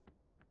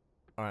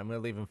 All right, I'm gonna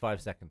leave in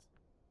 5 seconds.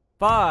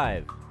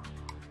 5,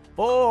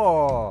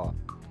 4,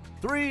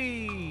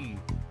 3,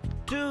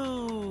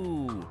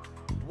 2,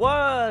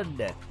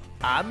 1.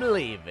 I'm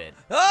leaving.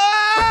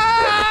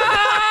 Ah!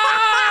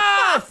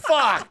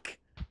 Fuck!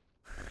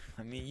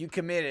 I mean, you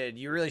committed.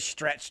 You really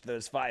stretched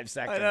those 5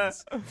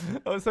 seconds.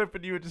 I was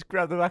hoping you would just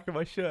grab the back of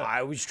my shirt.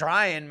 I was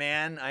trying,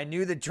 man. I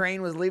knew the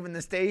train was leaving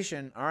the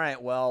station. All right,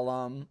 well,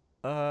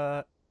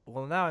 Well,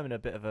 now I'm in a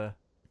bit of a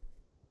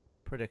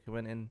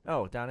predicament in.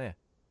 Oh, down here.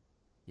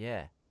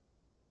 Yeah.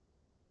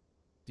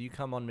 Do you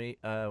come on me?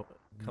 Come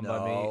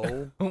by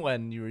me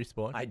when you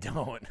respawn? I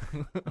don't.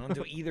 I don't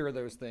do either of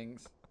those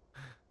things.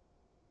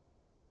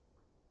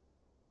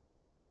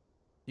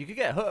 You could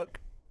get a hook.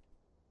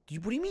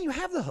 What do you mean you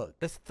have the hook?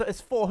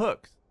 There's 4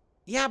 hooks.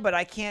 Yeah, but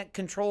I can't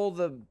control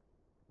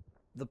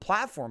the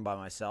platform by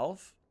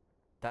myself.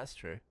 That's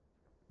true.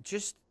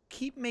 Just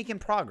keep making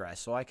progress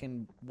so I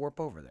can warp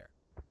over there.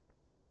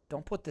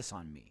 Don't put this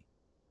on me.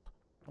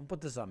 Don't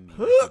put this on me,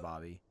 Mr.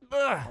 Bobby.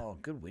 Ugh. Oh,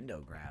 good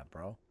window grab,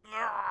 bro.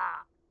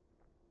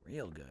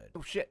 Real good.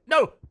 Oh shit!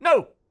 No!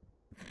 No!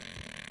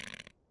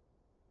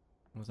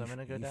 Was I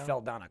gonna go You down?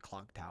 fell down a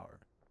clock tower.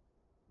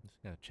 I'm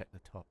just gonna check the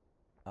top.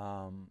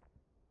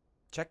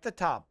 Check the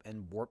top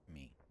and warp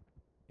me.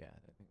 Yeah.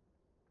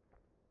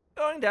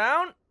 Going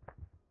down.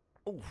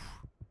 Oof.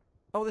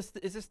 Oh, is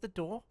this the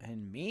door?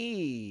 And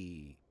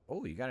me.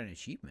 Oh, you got an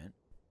achievement.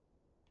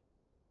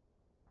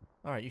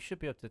 All right, you should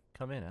be able to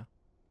come in now.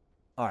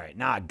 All right,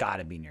 now I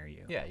gotta be near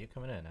you. Yeah, you're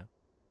coming in now.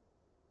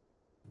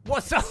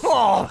 What's up?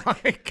 Oh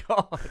my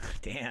god!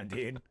 Damn,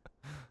 dude.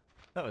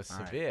 That was All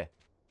right. severe.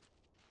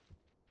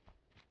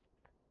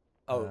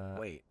 Oh,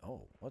 wait.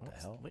 Oh, what the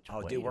what's- hell? which Oh,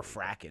 way dude, do we're we go?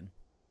 fracking.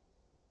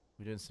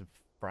 We're doing some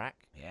frack.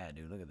 Yeah,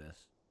 dude, look at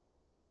this.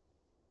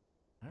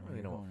 I don't Where really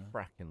you know going, what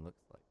fracking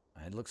looks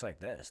like. It looks like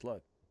this.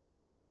 Look.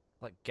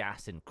 Like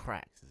gas in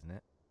cracks, isn't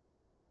it?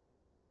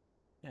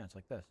 Yeah, it's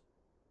like this.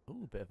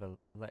 Ooh, a bit of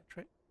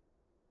electric.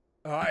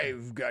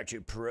 I've got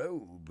a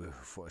probe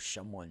for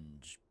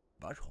someone's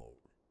butthole.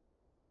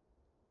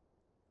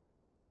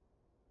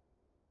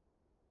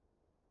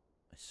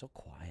 It's so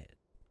quiet.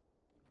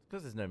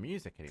 Because there's no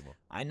music anymore.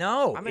 I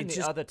know. I'm in it's the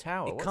just, other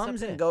tower. it What's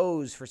comes up and there?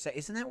 goes for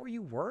Isn't that where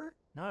you were?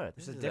 No,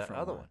 this There's is a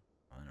different other one.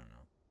 I don't know.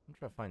 I'm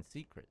trying to find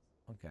secrets.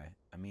 Okay.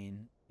 I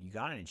mean, you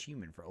got an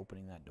achievement for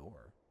opening that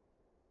door.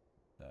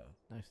 So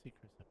No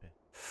secrets up here.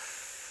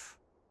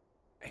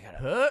 I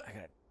Huh?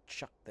 gotta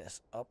chuck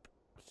this up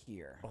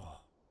here. Oh,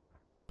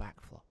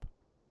 backflop.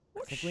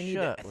 I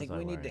think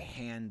we need to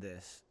hand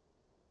this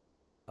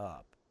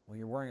up. Well,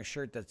 you're wearing a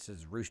shirt that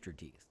says Rooster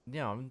Teeth.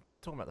 Yeah, I'm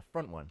talking about the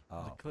front one. It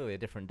was Oh. clearly a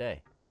different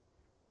day.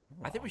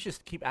 I think we should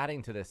just keep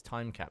adding to this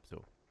time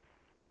capsule.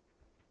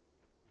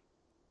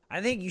 I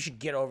think you should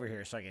get over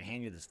here so I can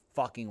hand you this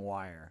fucking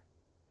wire.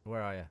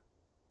 Where are you?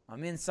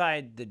 I'm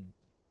inside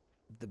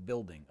the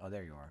building. Oh,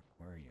 there you are.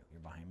 Where are you?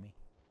 You're behind me?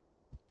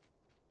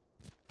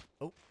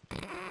 Oh.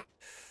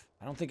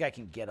 I don't think I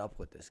can get up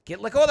with this.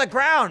 Let go of the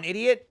ground,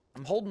 idiot!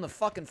 I'm holding the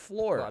fucking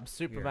floor. Well, I'm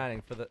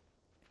Supermaning for the...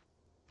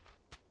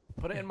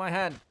 Put it in my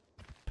hand.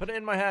 Put it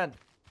in my hand.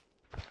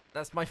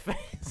 That's my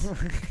face.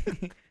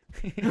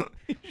 You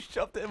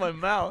shoved it in my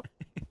mouth.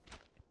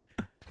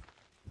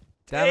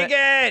 Damn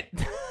Take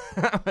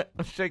it!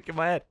 I'm shaking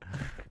my head.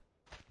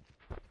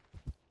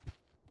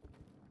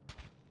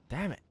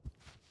 Damn it.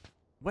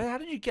 How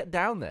did you get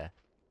down there?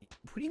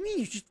 What do you mean?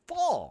 You just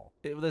fall.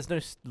 There's no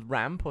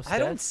ramp or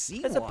stairs? I don't see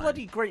There's one. a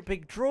bloody great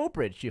big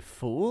drawbridge, you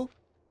fool.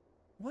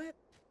 What?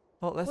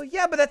 Well,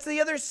 Yeah, but that's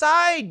the other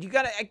side. You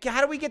gotta.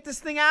 How do we get this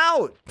thing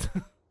out?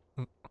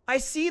 I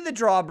see the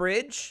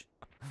drawbridge.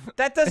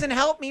 That doesn't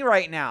help me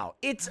right now.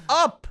 It's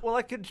up. Well,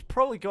 I could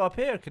probably go up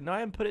here, couldn't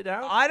I, and put it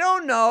down? I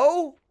don't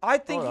know. I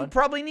think Hold you on.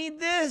 probably need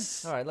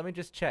this. All right, let me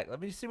just check.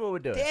 Let me see what we're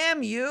doing.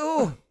 Damn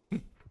you.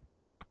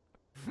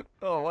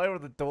 Oh, why were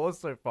the doors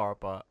so far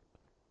apart?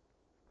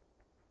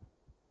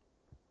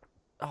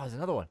 Oh, there's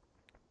another one.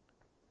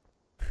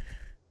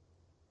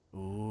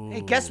 Ooh.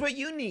 Hey, guess what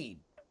you need?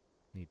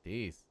 Need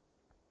these.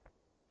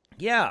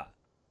 Yeah.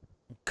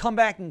 Come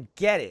back and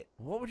get it.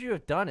 What would you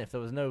have done if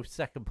there was no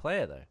second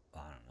player, though? I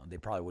don't know. They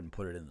probably wouldn't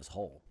put it in this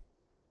hole.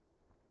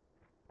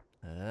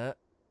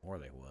 Or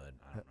they would.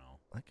 I don't know.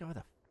 Let go of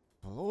the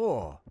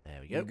floor. There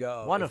we go. You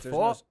go. One If of there's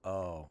four.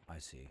 Oh, I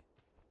see.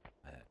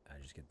 I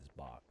just get this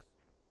box.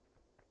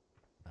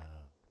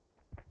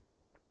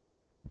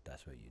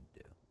 That's what you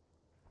do.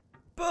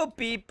 Boop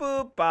beep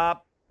boop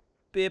bop.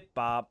 Bip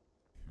bop.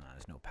 Nah,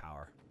 there's no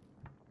power.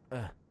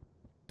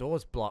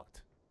 Door's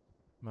blocked.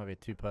 Might be a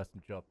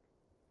two-person job.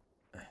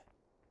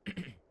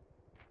 Okay.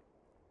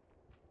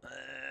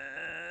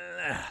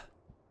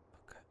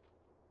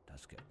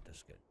 That's good.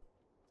 That's good.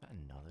 Is that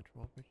another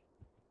drawbridge?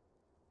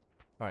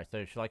 Alright,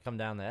 so should I come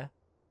down there?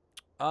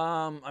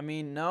 I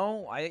mean,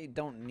 no, I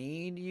don't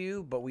need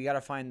you, but we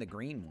gotta find the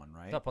green one,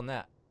 right? It's up on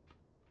that.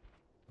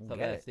 We'll up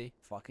get there, it. see?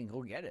 Fucking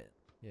go get it.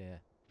 Yeah.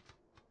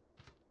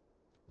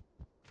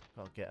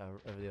 I'll get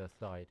over the other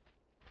side.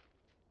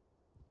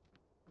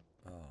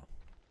 Oh.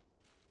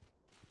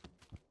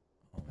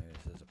 Oh, maybe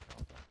this is a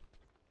problem.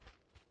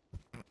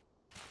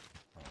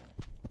 Oh.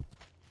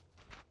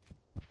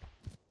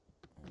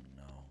 Oh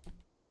no.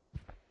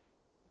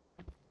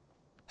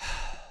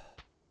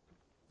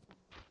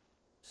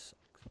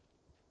 Sucks.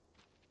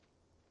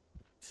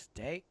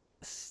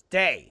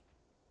 Stay.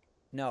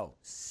 No,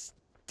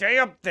 stay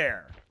up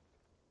there.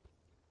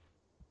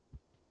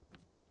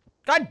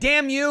 God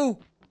damn you!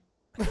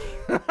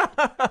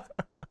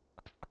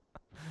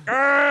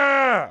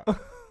 Ah!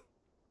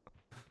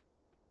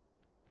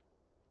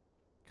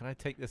 Can I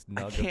take this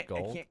nug of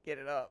gold? I can't get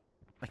it up.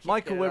 I can't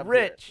Michael, get it we're up here.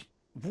 rich!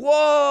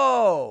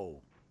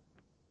 Whoa!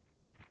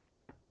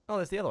 Oh,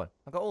 there's the other one.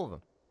 I got all of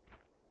them.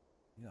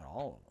 You got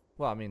all of them.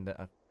 Well, I mean,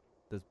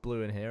 there's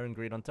blue in here and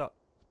green on top.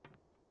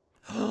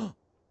 No,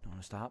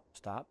 stop.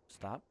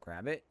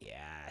 Grab it.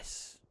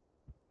 Yes.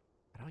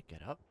 How do I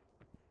get up?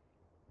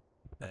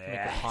 I have to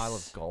make a pile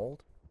of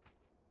gold.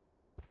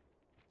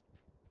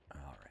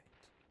 All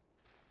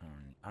right.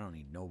 I don't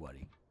need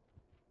nobody.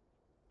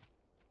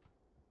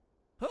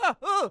 Ah!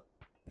 Ah!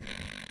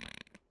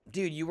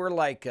 Dude, you were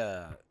like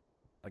a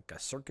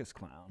circus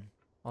clown.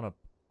 On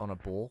a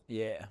ball.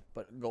 Yeah,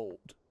 but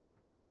gold.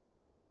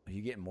 Are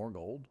you getting more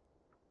gold?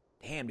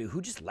 Damn, dude,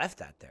 who just left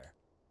that there?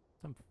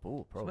 Some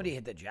fool, probably. Somebody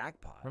hit the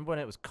jackpot. Remember when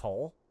it was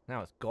coal?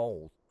 Now it's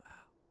gold.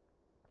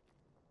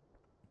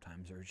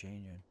 Times are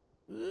changing.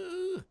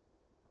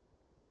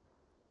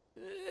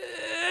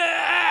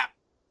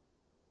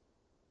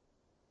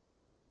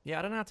 Yeah,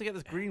 I don't know how to get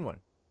this green one.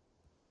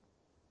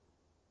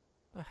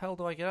 The hell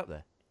do I get up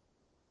there?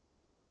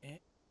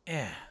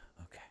 Yeah,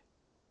 okay.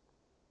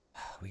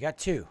 We got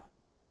two.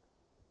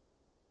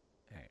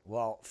 All right,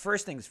 well,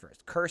 first things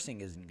first.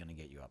 Cursing isn't going to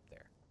get you up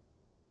there.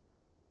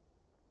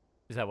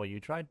 Is that what you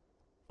tried?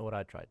 Or what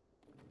I tried?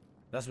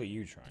 That's what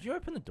you tried. Did you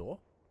open the door?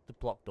 The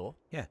block door?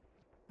 Yeah.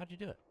 How'd you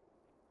do it?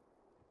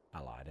 I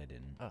lied, I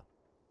didn't. Oh.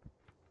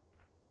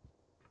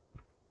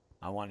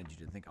 I wanted you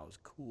to think I was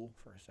cool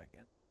for a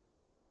second.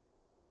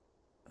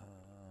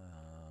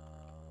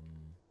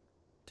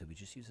 Did we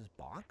just use this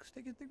box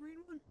to get the green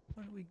one?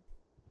 Why don't we...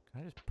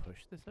 Can I just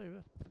push this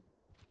over?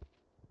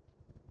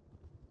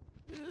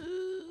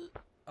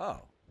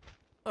 Oh.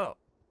 Oh.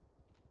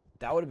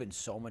 That would have been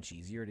so much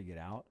easier to get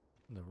out.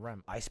 The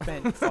ramp. I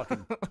spent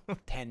fucking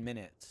 10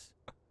 minutes.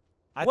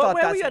 Where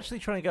are we actually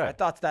trying to go? I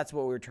thought that's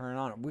what we were turning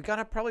on. We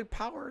gotta probably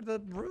power the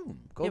room.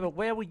 Go Yeah, but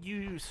where were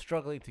you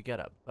struggling to get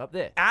up? Up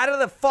there. out of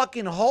the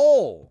fucking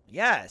hole.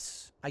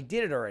 Yes. I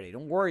did it already.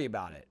 Don't worry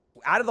about it.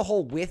 Out of the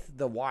hole with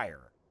the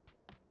wire.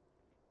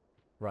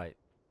 Right.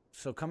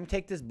 So come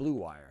take this blue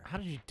wire. How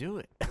did you do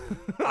it?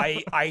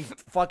 I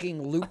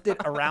fucking looped it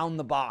around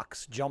the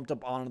box, jumped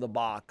up onto the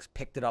box,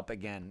 picked it up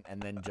again,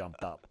 and then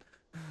jumped up.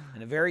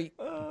 In a very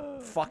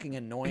fucking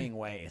annoying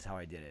way is how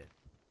I did it.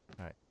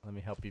 All right, let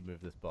me help you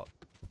move this box.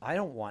 I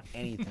don't want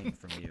anything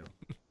from you.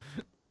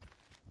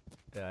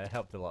 Yeah, it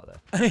helped a lot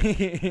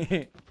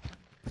there.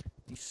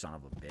 You son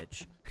of a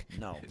bitch.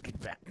 No, get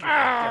back.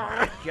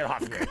 Get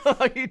off here.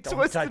 You Don't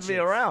twisted touch me it.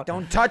 around.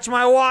 Don't touch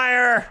my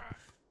wire.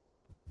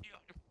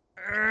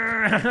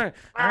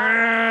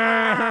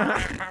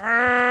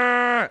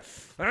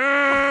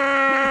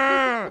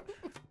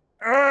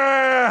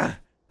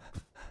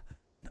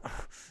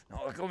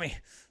 No, look at me.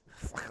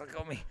 Fuck, look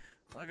at me.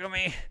 Look at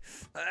me.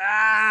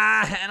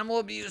 Animal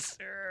abuse.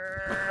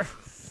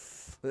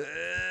 All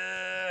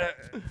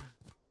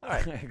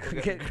right.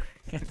 Get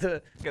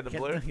the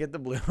blue? Get the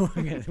blue.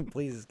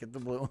 Please get the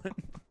blue one.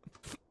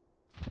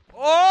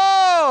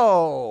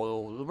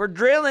 Oh, we're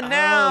drilling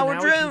now. Oh, we're now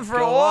we drilling can for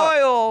go up.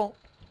 oil.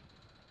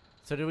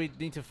 So do we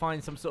need to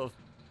find some sort of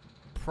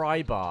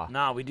pry bar?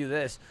 Nah, we do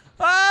this.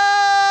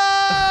 Oh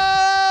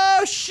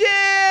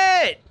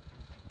shit!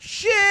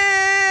 Shit!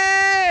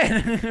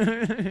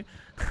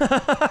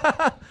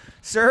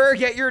 Sir,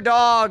 get your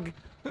dog.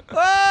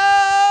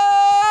 Oh!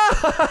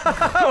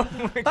 Oh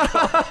my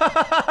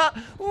God.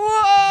 Whoa!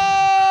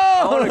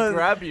 I want to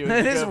grab you.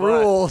 and This go by.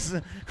 rules.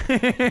 Let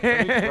me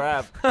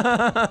grab.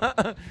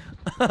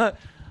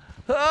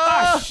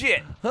 Oh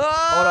shit! Oh!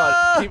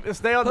 Hold on.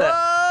 Stay on there.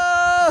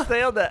 Oh!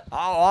 Stay on there.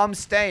 Oh, I'm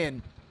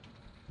staying.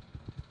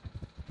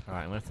 All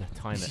right, I'm gonna have to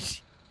time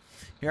it.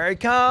 Here I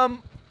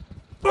come.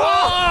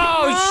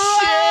 Oh,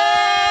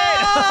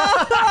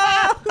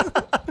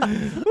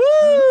 shit!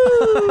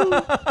 Woo!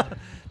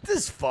 This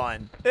is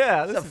fun.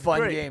 Yeah, This this is a fun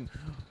great. game.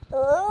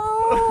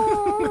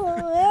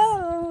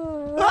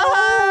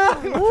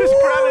 Just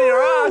grabbing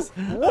your ass. A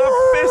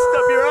fist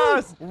up your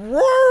ass.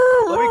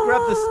 Let me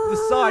grab the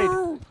side.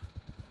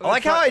 I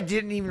like how I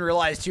didn't even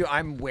realize too.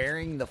 I'm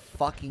wearing the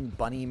fucking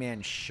Bunny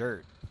Man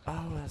shirt.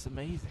 Oh, that's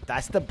amazing.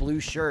 That's the blue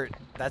shirt.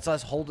 That's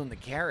us holding the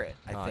carrot.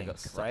 I Oh, think, got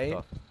sucked right?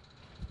 off.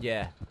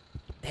 Yeah,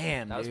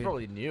 Damn, that was dude.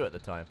 probably new at the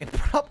time. It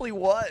probably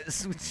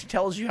was, which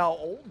tells you how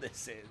old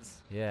this is.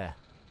 Yeah.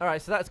 All right,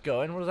 so that's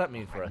going. What does that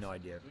mean I for have us? no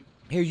idea.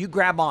 Here, you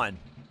grab on.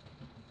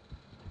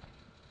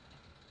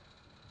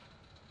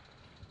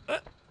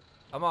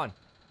 I'm on.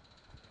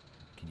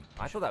 Can you?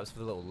 I thought that was for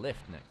the little lift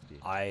next to you.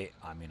 I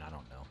mean, I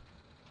don't know.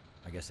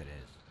 I guess it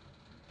is,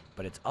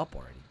 but it's up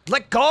already.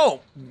 Let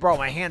go, bro.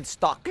 My hand's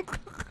stuck.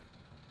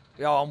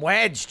 Yo, I'm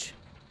wedged.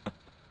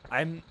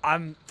 I'm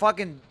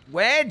fucking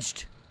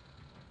wedged.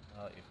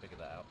 I'll let you figure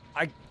that out.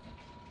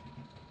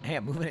 Hey,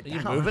 I'm moving it Are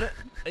you down. moving it?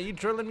 Are you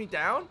drilling me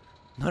down?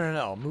 No,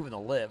 I'm moving the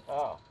lift.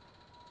 Oh.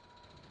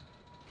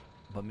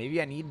 But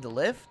maybe I need the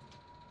lift.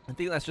 I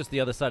think that's just the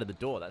other side of the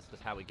door. That's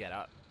just how we get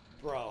up.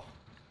 Bro,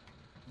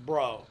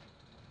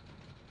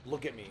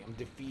 look at me. I'm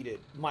defeated.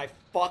 My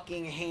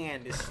fucking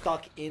hand is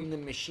stuck in the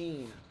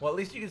machine. Well, at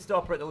least you can still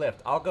operate the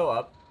lift. I'll go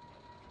up.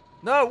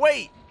 No,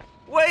 wait!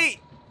 Wait!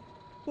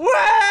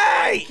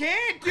 Wait!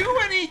 Can't do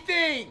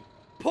anything.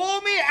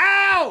 Pull me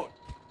out.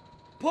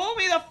 Pull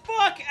me the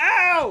fuck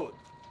out.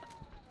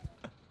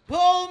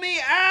 Pull me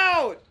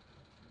out.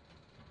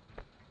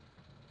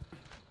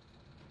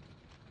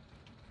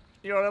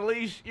 You're on a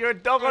leash. You're a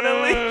dog on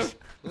a leash.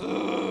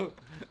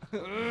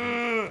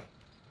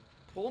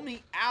 Pull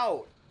me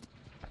out.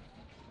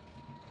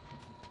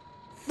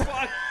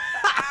 Fuck.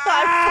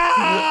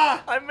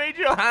 I made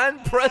your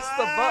hand press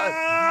the button.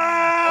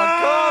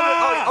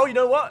 Oh, you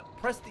know what?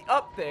 Press the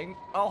up thing.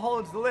 I'll hold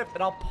onto the lift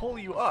and I'll pull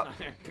you up.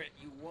 I bet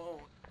you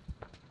won't.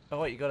 Oh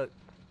wait, you gotta.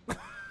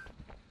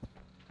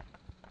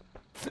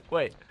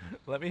 Wait,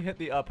 let me hit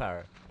the up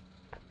arrow.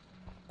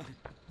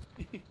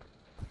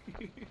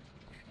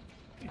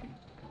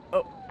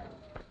 Oh.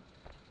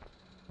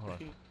 Hold on.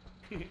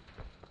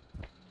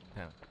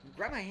 Damn.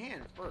 Grab my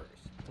hand first.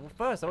 Well,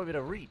 first I want you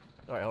to reach.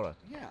 All right, hold on.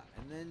 Yeah,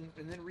 and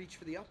then reach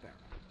for the up arrow.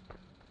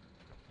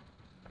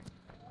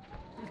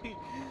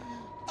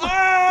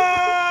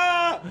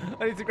 Ah!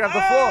 I need to grab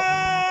the floor.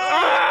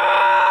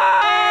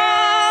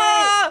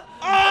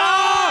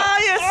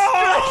 You're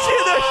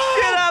stretching the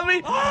shit out of me.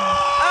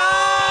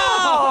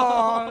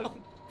 Oh!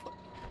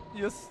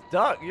 You're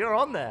stuck. You're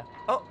on there.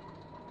 Oh.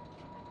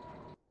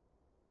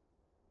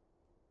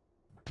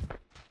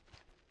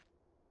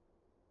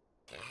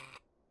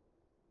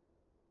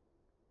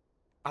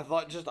 I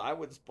thought just I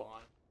would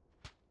spawn.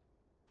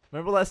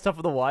 Remember all that stuff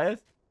with the wires?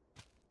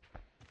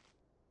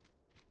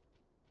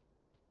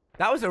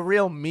 That was a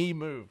real me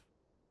move.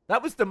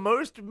 That was the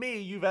most me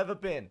you've ever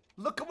been.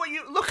 Look at what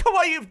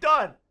you've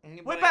done.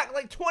 We're back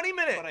like 20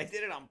 minutes. But I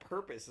did it on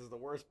purpose is the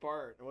worst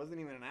part. It wasn't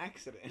even an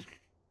accident.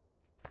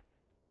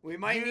 We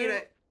might need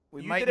it.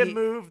 You did a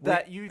move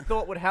that you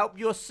thought would help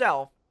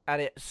yourself,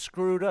 and it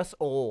screwed us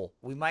all.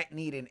 We might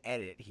need an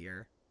edit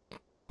here.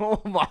 Oh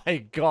my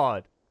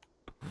god.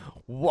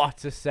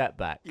 What a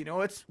setback. You know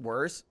what's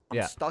worse? I'm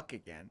Yeah. stuck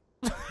again.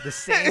 The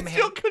same It's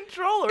your hand.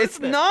 controller, It's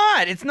isn't it?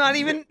 not. It's not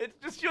even. It's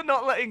just you're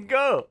not letting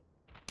go.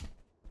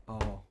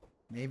 Oh,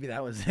 maybe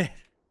that was it.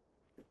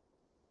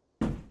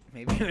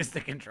 Maybe it was the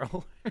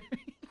controller.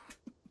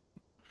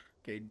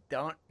 Okay,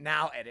 don't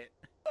now edit.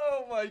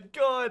 Oh my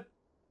god.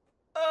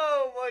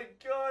 Oh my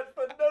god,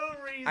 for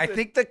no reason. I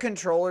think the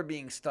controller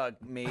being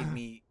stuck made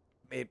me.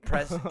 It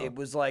pressed. It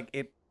was like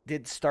it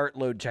did start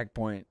load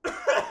checkpoint.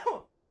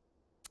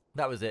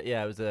 that was it.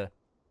 Yeah, it was a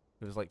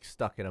It was like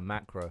stuck in a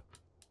macro.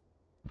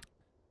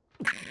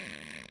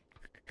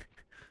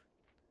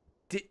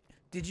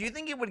 Did you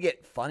think it would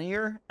get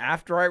funnier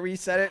after I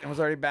reset it and was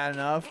already bad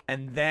enough?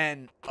 And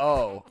then,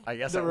 oh, I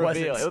guess it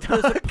wasn't It was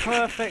stuck. a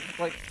perfect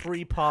like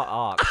 3-part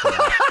arc for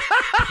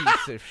that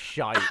piece of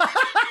shite.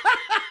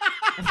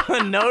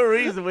 For no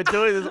reason, we're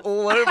doing this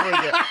all over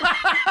again.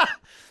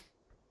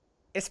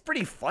 It's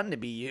pretty fun to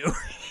be you.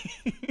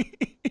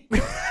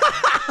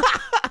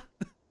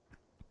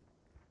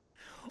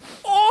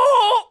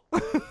 Oh!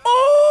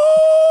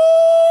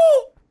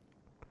 Oh!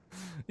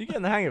 You're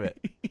getting the hang of it.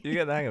 You're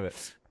getting the hang of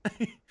it.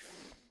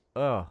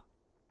 Oh,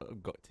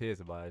 I've got tears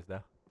in my eyes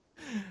now.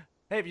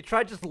 Hey, have you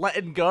tried just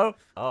letting go?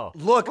 Oh.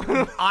 Look,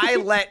 I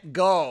let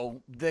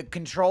go. The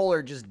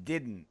controller just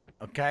didn't,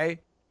 okay?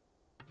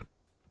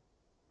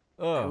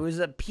 Oh. It was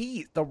a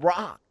piece. The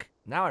rock.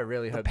 Now I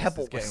really hope this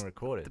pebble is getting was-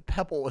 recorded. The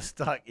pebble was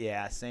stuck.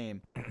 Yeah,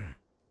 same.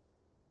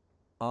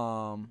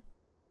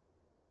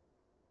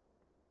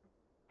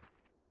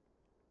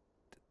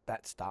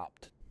 That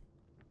stopped.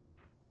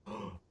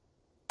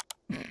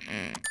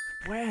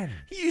 When?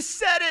 You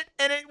said it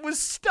and it was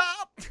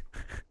stopped.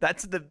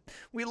 That's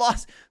we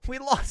lost the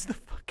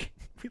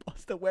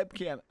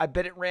webcam. I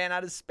bet it ran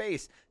out of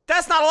space.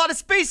 That's not a lot of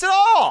space at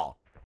all.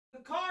 The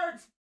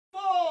card's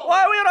full.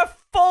 Why are we on a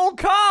full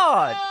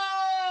card?